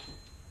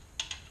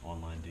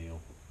online deal,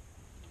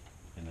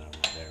 and then I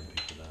went there and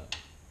paid for that.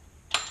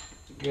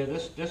 Yeah,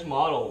 this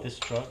model, This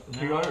truck? the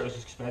Prerunner is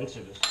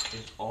expensive.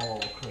 It's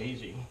all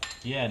crazy.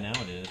 Yeah, now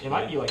it is. It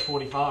might be like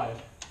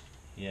 45.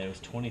 Yeah, it was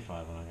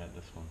 25 when I got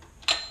this one.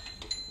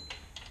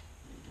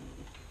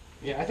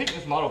 Yeah, I think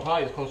this model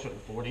probably is closer to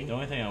 40. The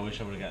only thing I wish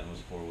I would have gotten was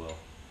 4-wheel.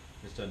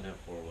 This doesn't have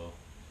 4-wheel.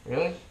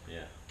 Really?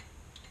 Yeah.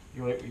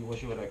 You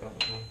wish you would have got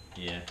this one.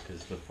 Yeah,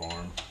 because the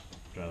farm,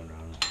 driving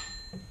around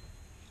it.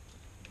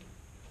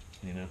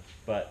 You know?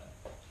 But,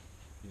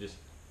 you just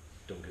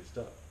don't get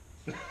stuck.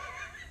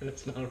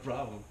 That's not a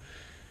problem.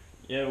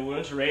 Yeah, but when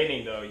it's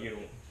raining though, you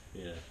don't.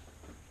 Yeah.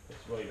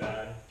 It's really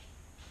bad.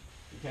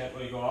 You can't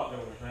really go out there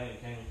when it's raining,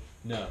 can you?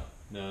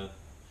 No.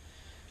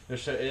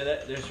 There's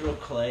real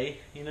clay,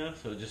 you know,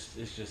 so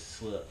it's just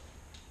slip.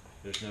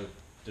 There's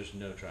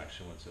no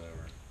traction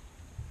whatsoever.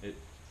 As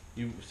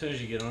soon as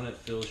you get on it, it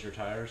fills your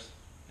tires,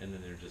 and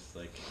then they're just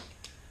like,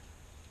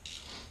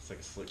 it's like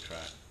a slick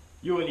track.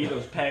 You would need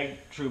those peg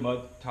true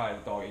mud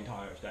doggy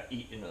tires that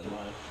eat into the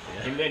mud.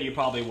 Yeah. And then you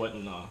probably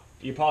wouldn't be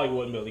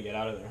able to get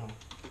out of there, huh?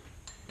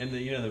 And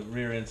the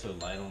rear end's so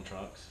light on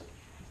trucks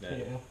that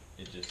Yeah.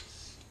 it just,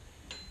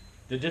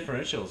 the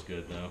differential's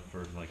good though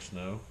for like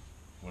snow.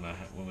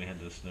 When we had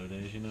those snow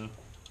days, you know,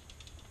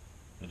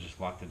 I just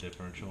locked the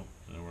differential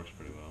and it works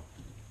pretty well.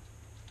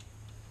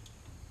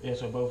 Yeah,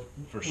 so both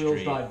For wheels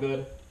street. drive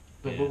good.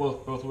 But Yeah.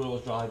 both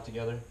wheels drive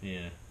together.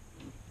 Yeah.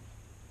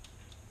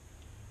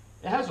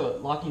 It has a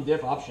locking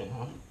diff option,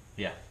 huh?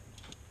 Yeah.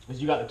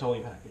 Because you got the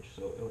towing package,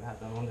 so it would have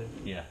that on there.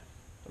 Yeah.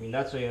 I mean,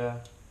 that's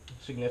a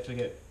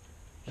significant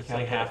It's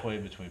like halfway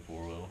between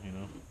four-wheel, you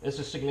know? It's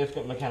a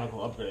significant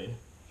mechanical upgrade.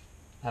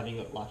 Having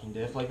a locking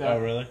diff like that. Oh,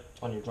 really?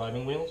 On your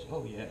driving wheels?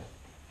 Oh, yeah.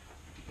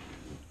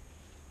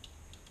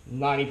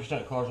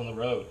 90% of cars on the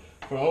road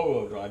for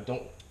all-wheel drive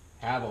don't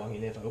have a locking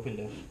diff, open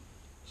diff.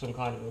 Some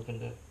kind of open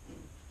diff.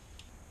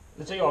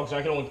 Let's say, because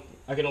I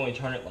can only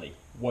turn it like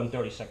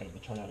 1/32 of a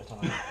turn at a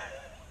time.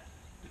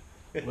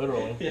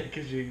 Literally. Yeah,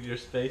 because your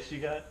space you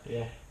got?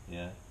 Yeah.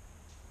 Yeah.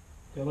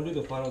 Okay, I'm going to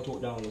do the final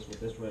torque down on this with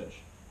this wrench.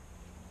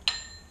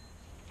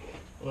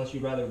 Unless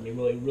you'd rather me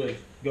really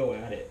go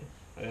at it.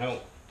 I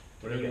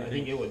mean, I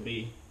think it would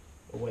be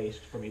a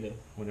waste for me to.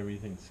 Whatever you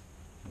think's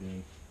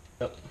good.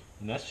 Yep.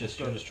 And that's just,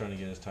 you're just trying to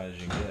get as tight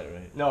as you can get,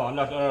 right? No, I'm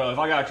not. No. If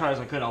I got to try as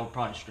I could, I would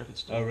probably strip it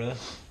still. Oh, really?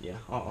 Yeah.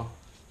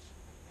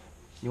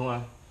 You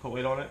want to put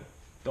weight on it?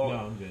 Don't. No,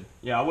 I'm good.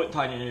 Yeah, I wouldn't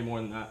tighten it any more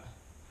than that.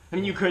 I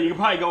mean, you could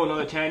probably go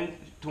another 10,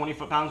 20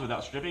 foot-pounds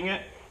without stripping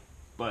it,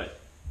 but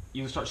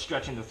you start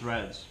stretching the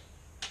threads.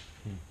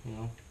 You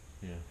know?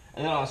 Yeah.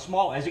 And then on a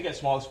small, as it gets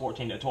small, it's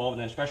 14 to 12,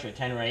 and then especially a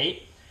 10 or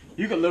 8,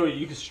 you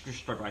could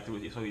strip right through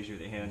with it so easy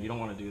with your hand. You don't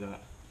want to do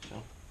that.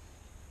 So.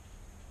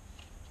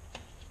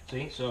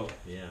 See? So.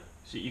 Yeah.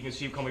 So you can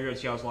see, come over here and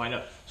see how it's lined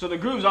up. So the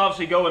grooves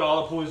obviously go in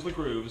all the pulleys, the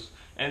grooves,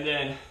 and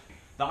then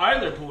the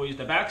idler pulleys,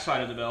 the back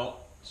side of the belt,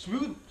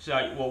 smooth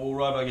side, well, we'll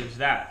rub against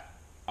that,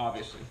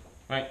 obviously,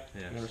 right?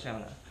 Yeah. You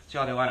understand that? See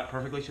how they line up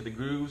perfectly? So the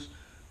grooves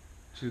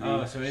to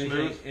the so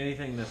smooth.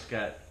 anything that's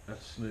got a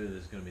smooth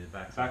is going to be the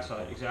back side. Back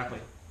side, exactly.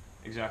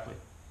 Exactly.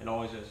 It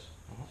always is.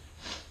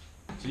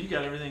 So you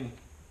got everything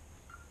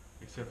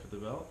except for the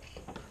belt?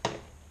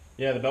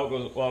 Yeah, the belt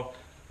goes, well,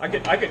 I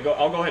could go,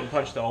 I'll go ahead and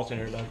punch the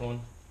alternator back on.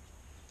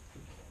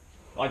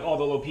 Like all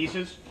the little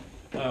pieces.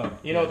 Oh.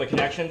 You know, the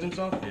connections and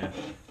stuff? Yeah.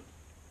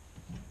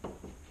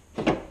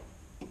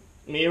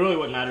 I mean, it really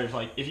wouldn't matter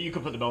if you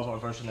could put the belt on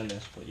first and then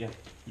this, but yeah,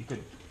 you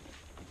could.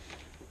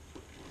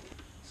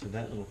 So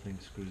that little thing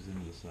screws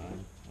into the side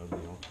of the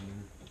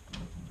alternator?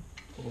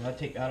 Well, I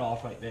take that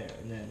off right there,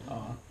 and then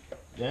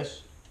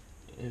this,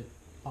 it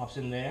pops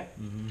in there,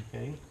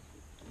 okay?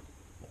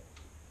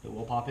 It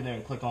will pop in there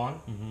and click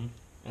on,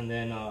 and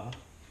then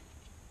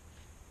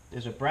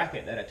there's a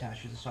bracket that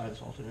attaches to the side of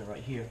this alternator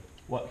right here.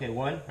 Okay,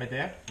 one right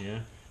there, Yeah.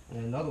 and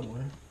then another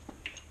one.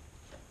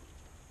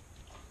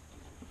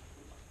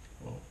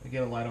 Well, I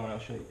get a light on, I'll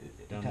show you.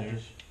 It Down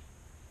attaches.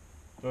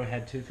 there? Oh, it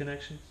had two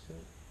connections to it?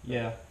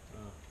 Yeah.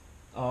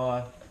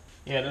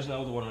 Yeah, there's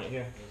another one right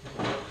here.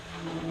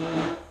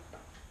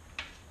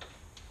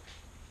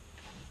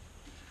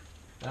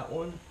 That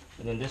one,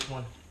 and then this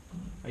one,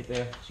 right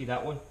there. See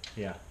that one?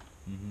 Yeah.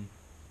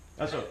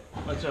 That's a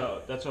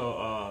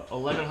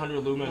 1100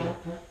 lumen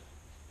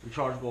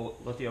rechargeable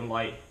lithium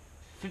light.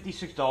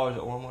 $56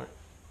 at Walmart.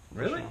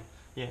 Really?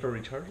 Yeah. For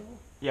rechargeable?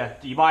 Yeah.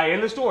 Do you buy it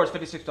in the store? It's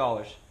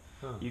 $56.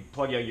 Huh. You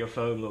plug out your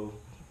phone, little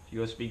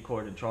USB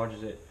cord, and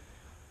charges it.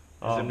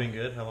 Has it been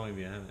good? How long have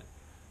you had it?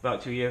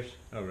 About 2 years.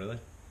 Oh, really?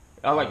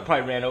 I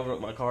probably ran over it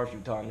with my car a few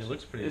times. It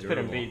looks pretty It's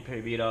durable. been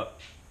pretty beat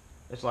up.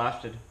 It's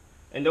lasted.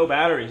 And no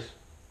batteries.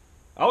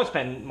 I would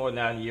spend more than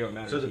that in a year on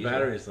batteries. So the easily.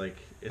 battery is like...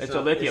 It's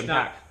a lithium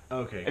pack.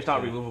 Okay. It's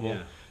not yeah, removable.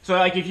 Yeah. So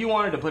like if you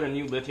wanted to put a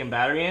new lithium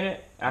battery in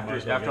it, Might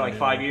as well after get a like new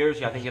 5 one. years,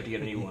 yeah, I think you have to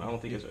get a new one. I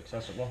don't think it's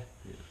accessible.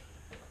 Yeah.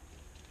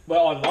 But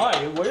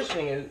online, the worst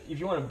thing is if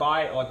you want to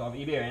buy it like on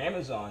eBay or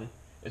Amazon,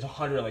 it's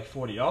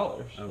 $140. Oh,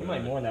 You really?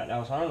 might more than that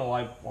now, so I don't know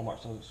why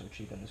Walmart sells it so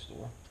cheap in the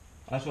store.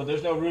 So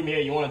there's no room here.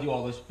 You want to do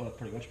all this, but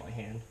pretty much by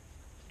hand,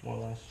 more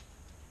or less.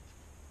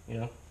 You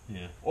know.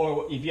 Yeah.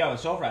 Or if you have a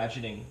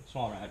self-ratcheting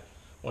small rat,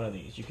 one of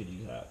these, you could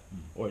use that,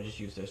 or just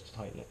use this to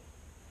tighten it.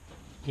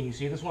 Can you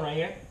see this one right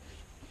here?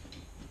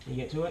 Can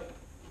you get to it?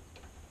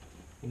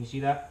 Can you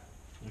see that?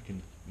 I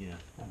can, yeah.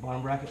 That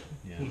bottom bracket?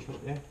 Yeah. Can you put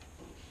it there?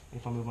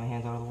 If I move my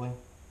hands out of the way.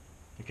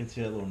 I can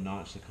see that little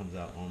notch that comes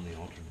out on the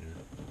alternator.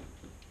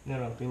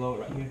 No, below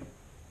it right here.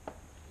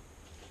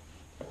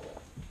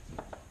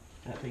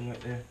 That thing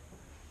right there.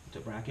 It's a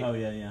bracket. Oh,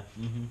 yeah, yeah.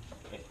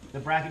 The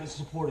bracket is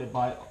supported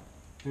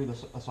through the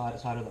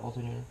side of the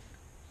alternator.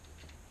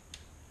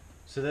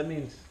 So that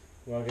means,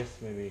 well, I guess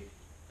maybe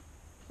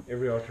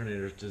every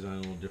alternator is designed a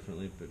little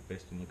differently but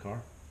based on the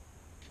car?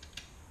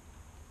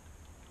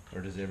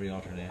 Or does every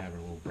alternator have a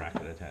little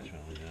bracket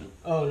attachment like that?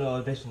 Oh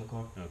no, based on the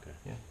car. Okay.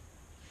 Yeah.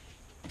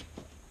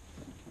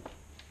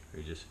 Are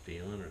you just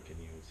feeling, or can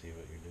you even see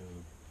what you're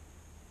doing?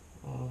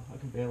 I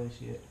can barely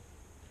see it.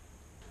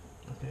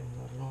 Okay,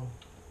 not at all.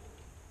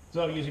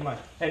 So I'm using my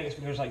index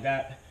fingers like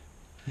that.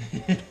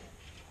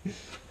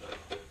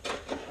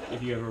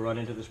 If you ever run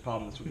into this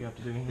problem, that's what you have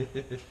to do.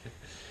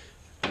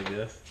 I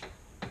guess.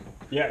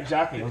 Yeah,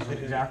 exactly.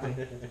 Exactly.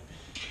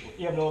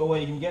 You have no other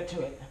way you can get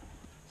to it.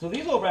 So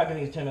these little bracket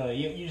things, 10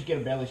 million, you just get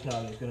a barely snug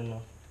and it's good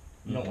enough.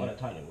 You don't want to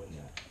tighten it with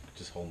that.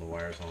 Just holding the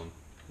wires on.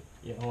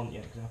 Yeah, yeah,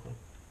 exactly.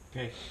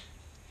 Okay.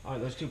 All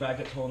right, those two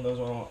brackets holding those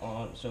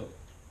on. So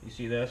you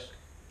see this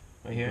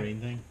right here? Green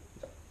thing?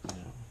 Yeah.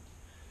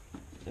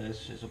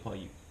 This is a plug.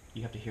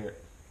 You have to hear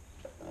it,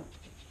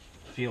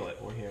 feel it,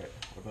 or hear it,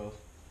 or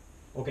both.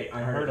 Okay,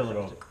 I heard a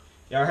little.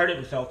 Yeah, I heard it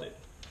and felt it.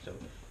 So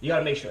you got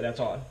to make sure that's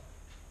on.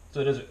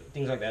 So it doesn't,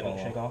 things like that don't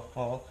shake off,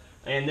 fall.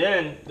 And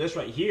then this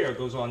right here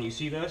goes on. You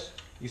see this?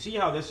 You see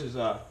how this is?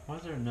 Why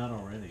is there a nut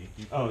already?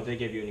 Oh, they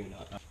gave you a new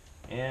nut.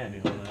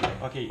 And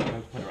okay, you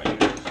can put it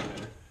right here.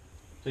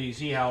 So you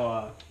see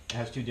how it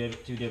has two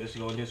divots to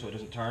go into, so it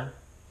doesn't turn.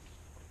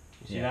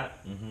 You see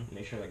that? Mm-hmm.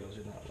 Make sure that goes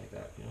in that like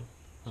that, you know.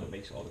 So it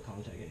makes all the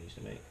contact it needs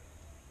to make.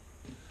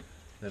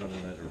 They don't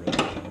want that to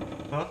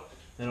rotate. Huh?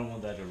 They don't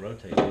want that to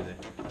rotate, do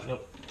they?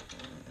 Nope.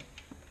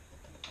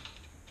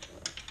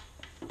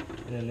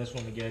 And then this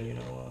one again, you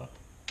know,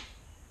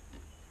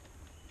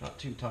 not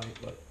too tight,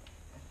 but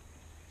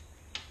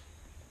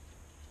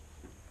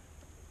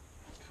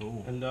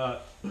cool. and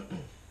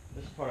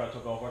this part I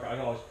took off. I can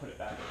always put it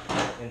back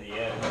in the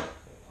end.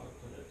 I'll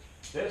put it.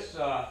 This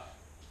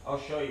I'll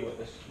show you what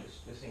this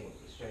thing was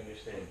the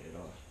strangest thing, you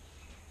know.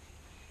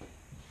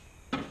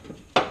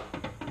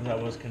 That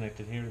was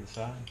connected here to the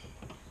side.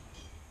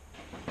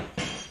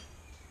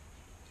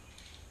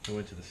 It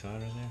went to the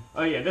side right there?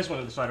 Oh yeah, this one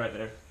on the side right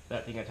there.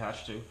 That thing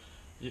attached to.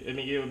 I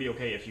mean, it would be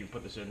okay if you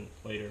put this in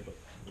later, but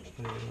I'm just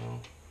putting it in now.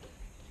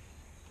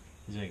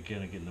 Is it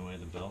gonna get in the way of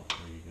the belt, or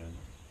are you good?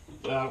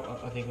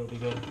 I think it'll be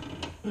good.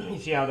 You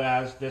see how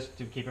that has this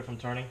to keep it from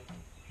turning?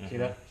 See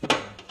that?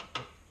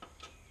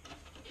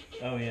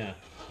 Oh yeah.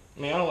 I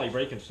mean, I don't like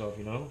breaking stuff,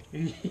 you know?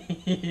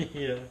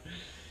 Yeah.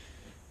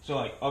 So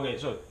like, okay,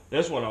 so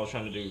this one I was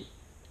trying to do,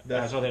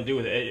 that has nothing to do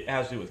with it. It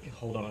has to do with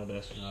hold on to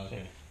this. Oh,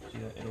 okay. See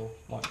that? It'll,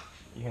 what?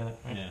 You hear that?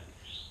 Right? Yeah.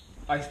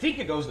 I think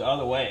it goes the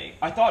other way.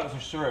 I thought for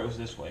sure it was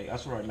this way.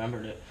 That's where I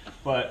remembered it.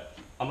 But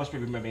I must be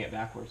remembering it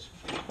backwards.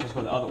 Let's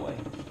go the other way.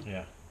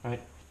 Yeah. Right?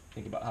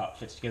 Think about how it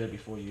fits together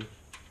before you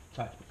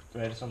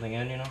thread something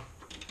in, you know?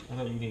 I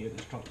thought you needed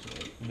this trunk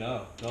today.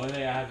 No. The only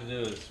thing I have to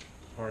do is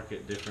park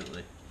it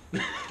differently.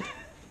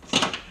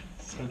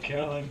 So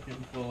Caroline can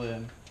pull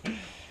in.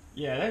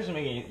 Yeah, that's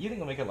making it, you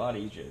think it'll make it a lot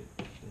easier.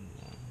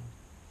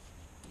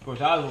 Of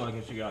course, I was the one who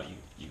can figure out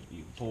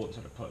you pull it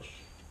instead of push.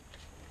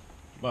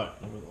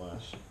 But,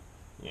 nevertheless,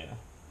 yeah.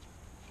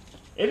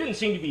 It didn't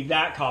seem to be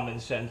that common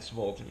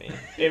sensible to me.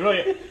 It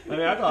really, I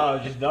mean, I thought I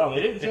was just dumb.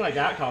 It didn't seem like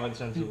that common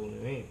sensible to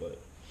me, but.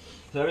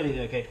 So everything's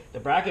okay. The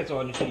bracket's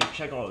on, so you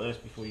check all this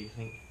before you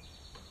think.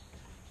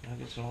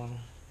 Bracket's on.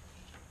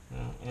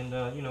 Yeah,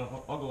 and, you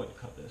know, I'll go ahead and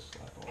cut this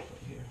slack off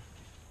right here.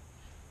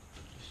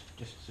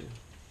 Just to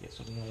get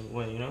something out of the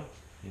way, you know?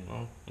 Yeah.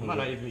 Well, it might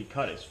not even be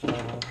cut, it's flat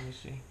off. Let me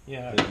see.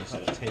 Yeah, I There's can just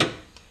cut a it. tape.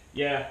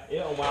 Yeah,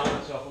 it'll wound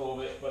itself a little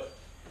bit, but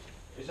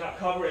it's not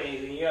covering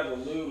anything. You have the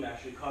loom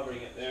actually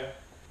covering it there.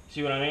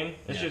 See what I mean?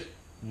 It's just,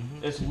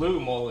 it's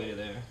loom all the way to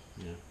there.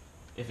 Yeah.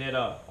 If it,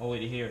 all the way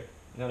to here.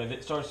 And then if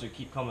it starts to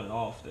keep coming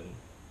off, then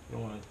you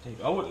don't want to take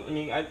it. I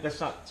mean,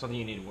 that's not something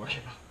you need to worry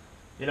about.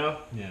 You know?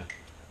 Yeah.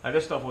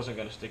 This stuff wasn't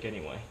going to stick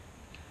anyway.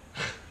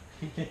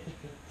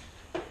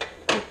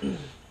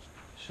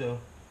 So,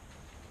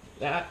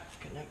 that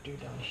connector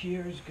down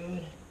here is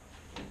good.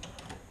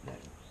 That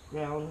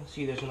ground,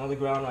 see there's another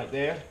ground right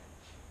there.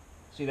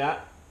 See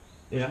that?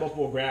 There's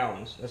multiple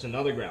grounds. That's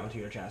another ground to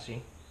your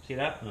chassis. See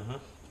that? Uh-huh.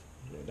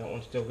 That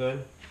one's still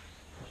good.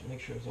 Just make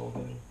sure it's all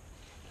good.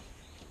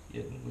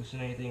 You didn't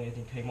loosen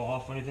anything came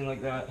off or anything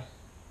like that.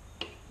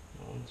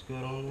 That one's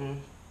good on there.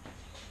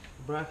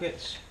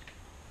 Brackets.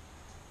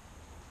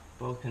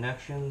 Both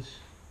connections.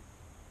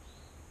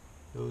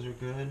 Those are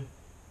good.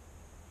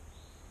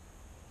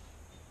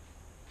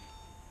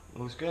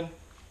 Looks good.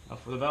 Now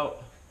for the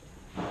belt.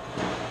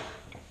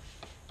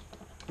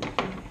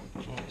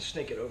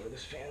 Snake it over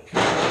this fan.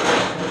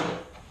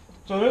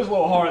 So it is a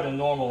little harder than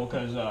normal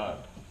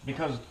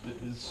because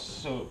it's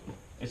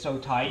so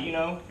tight, you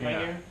know, right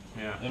here.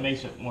 Yeah. It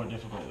makes it more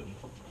difficult than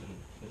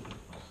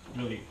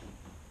really.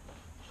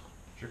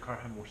 Does your car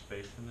have more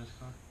space than this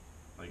car?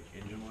 Like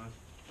engine-wise?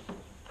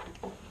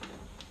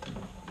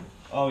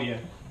 Oh yeah.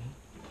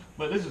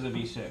 But this is a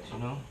V6, you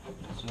know.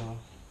 It's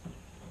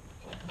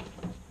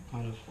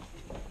kind of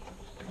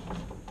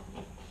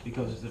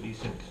because it's a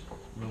V6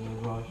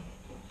 rear-wheel drive.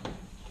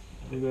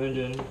 Bigger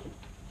engine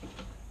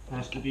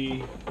has to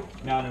be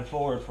mounted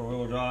forward for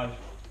wheel drive.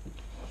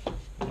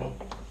 You know?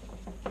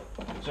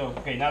 So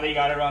okay, now that you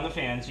got it around the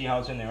fan, see how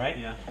it's in there, right?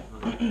 Yeah.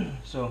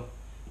 So,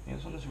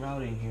 it's on this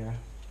routing here.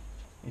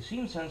 It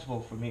seems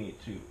sensible for me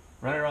to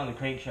run it around the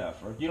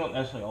crankshaft, or you don't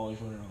necessarily always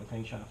run it around the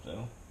crankshaft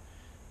though.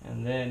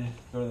 And then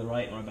go to the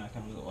right and run back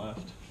down to the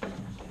left.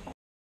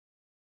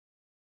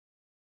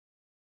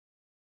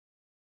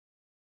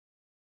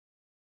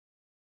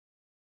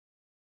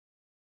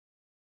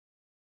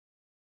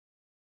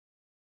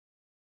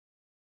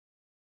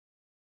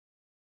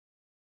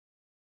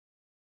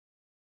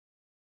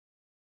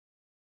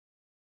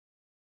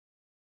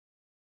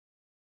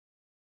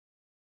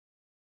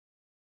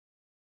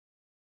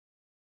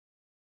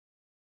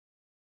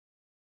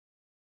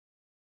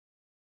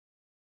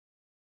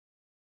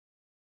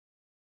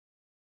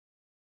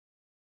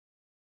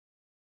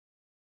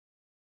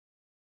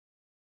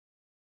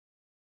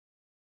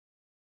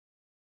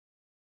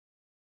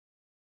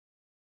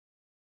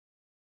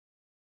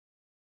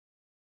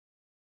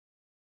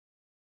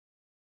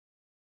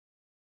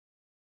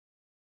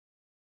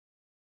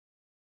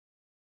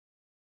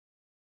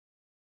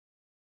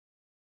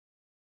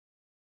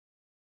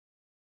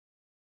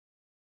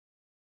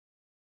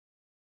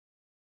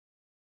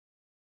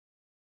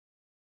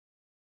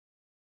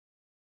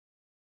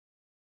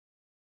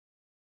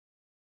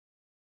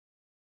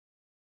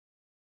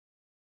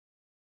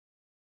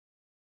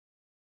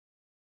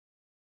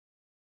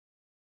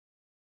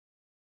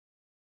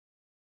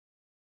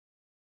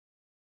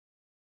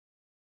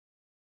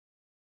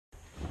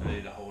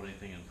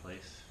 everything in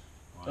place?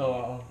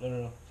 No.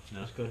 No?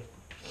 That's good.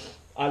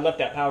 I left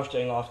that power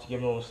steering off to give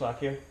him a little slack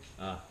here,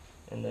 Ah.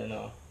 and then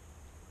I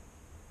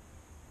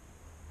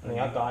mean,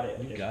 I got it.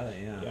 You got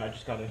it, yeah. Yeah, I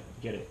just gotta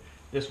get it.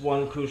 This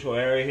one crucial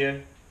area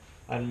here,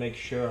 I'd make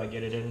sure I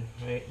get it in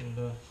right,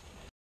 and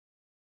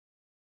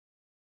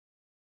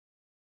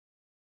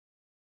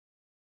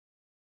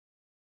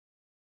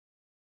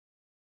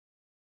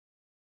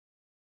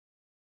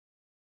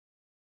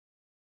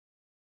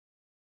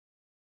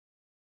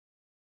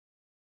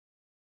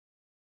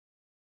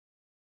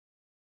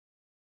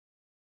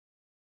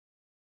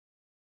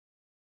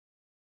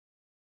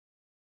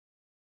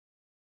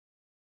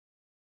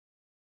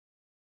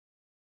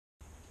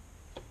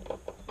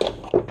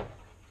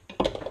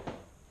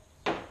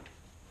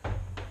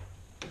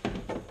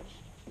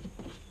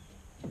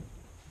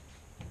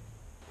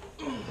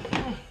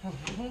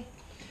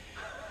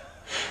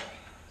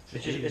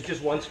it's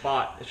just one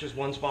spot. It's just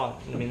one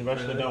spot. I mean, the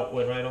rest of the belt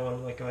went right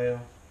on like I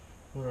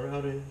went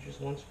around in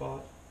just one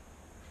spot.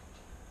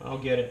 I'll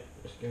get it.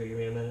 Just give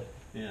me a minute.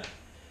 Yeah.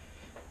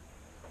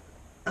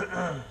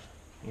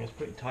 Yeah, it's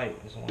pretty tight.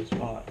 It's one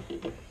spot.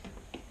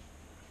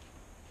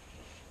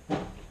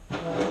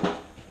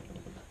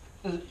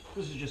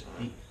 This is just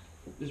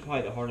this is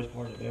probably the hardest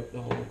part of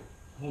the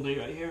whole day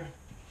right here.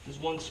 This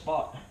one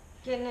spot.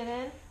 Getting it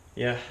in?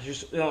 Yeah,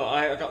 just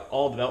I got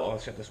all the belt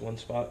except this one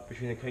spot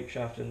between the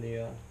crankshaft and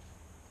the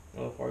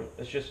other part.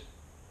 It just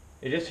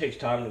takes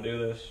time to do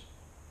this.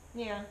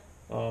 Yeah.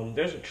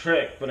 There's a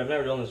trick, but I've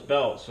never done this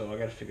belt, so I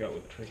got to figure out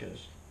what the trick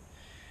is.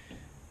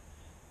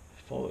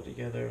 Fold it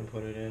together and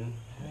put it in.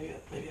 Maybe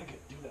I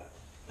could do that.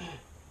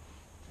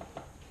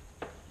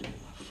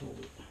 Fold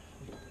it.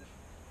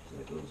 So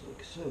that goes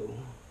like so.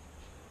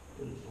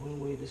 And the only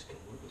way this can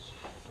work is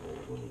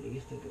fold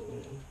underneath and go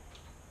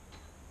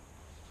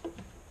in.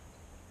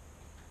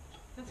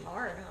 That's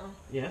hard, huh?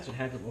 Yeah, that's a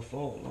heck of a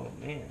fold. Oh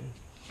man.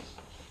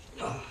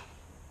 Ugh.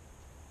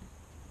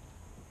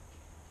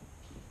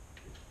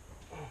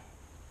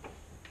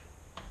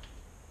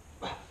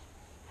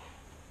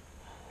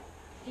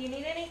 Do you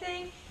need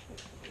anything?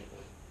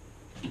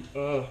 I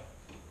don't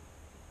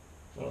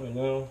really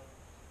know.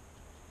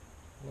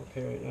 I'm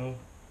okay right now.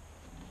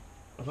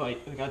 I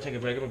gotta take a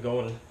break. I'm gonna go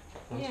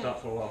and Yeah.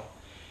 stop for a while.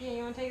 Yeah,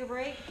 you want to take a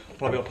break?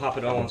 Probably I'll pop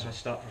it on once I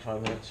stop for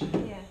 5 minutes.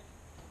 Yeah.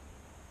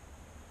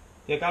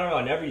 Yeah, I got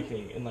around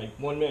everything in like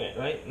 1 minute,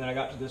 right? And then I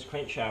got to this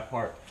crankshaft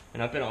part,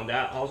 and I've been on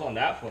that. I was on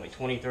that for like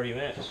 20, 30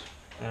 minutes,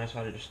 and I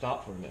decided to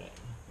stop for a minute.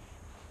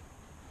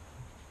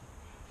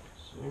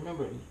 So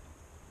remember,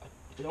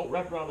 if I don't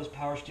wrap around this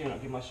power steering, I'll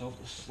give myself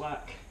the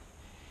slack.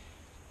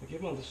 If I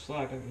give myself the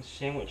slack, I can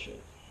sandwich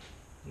it.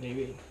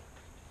 Maybe.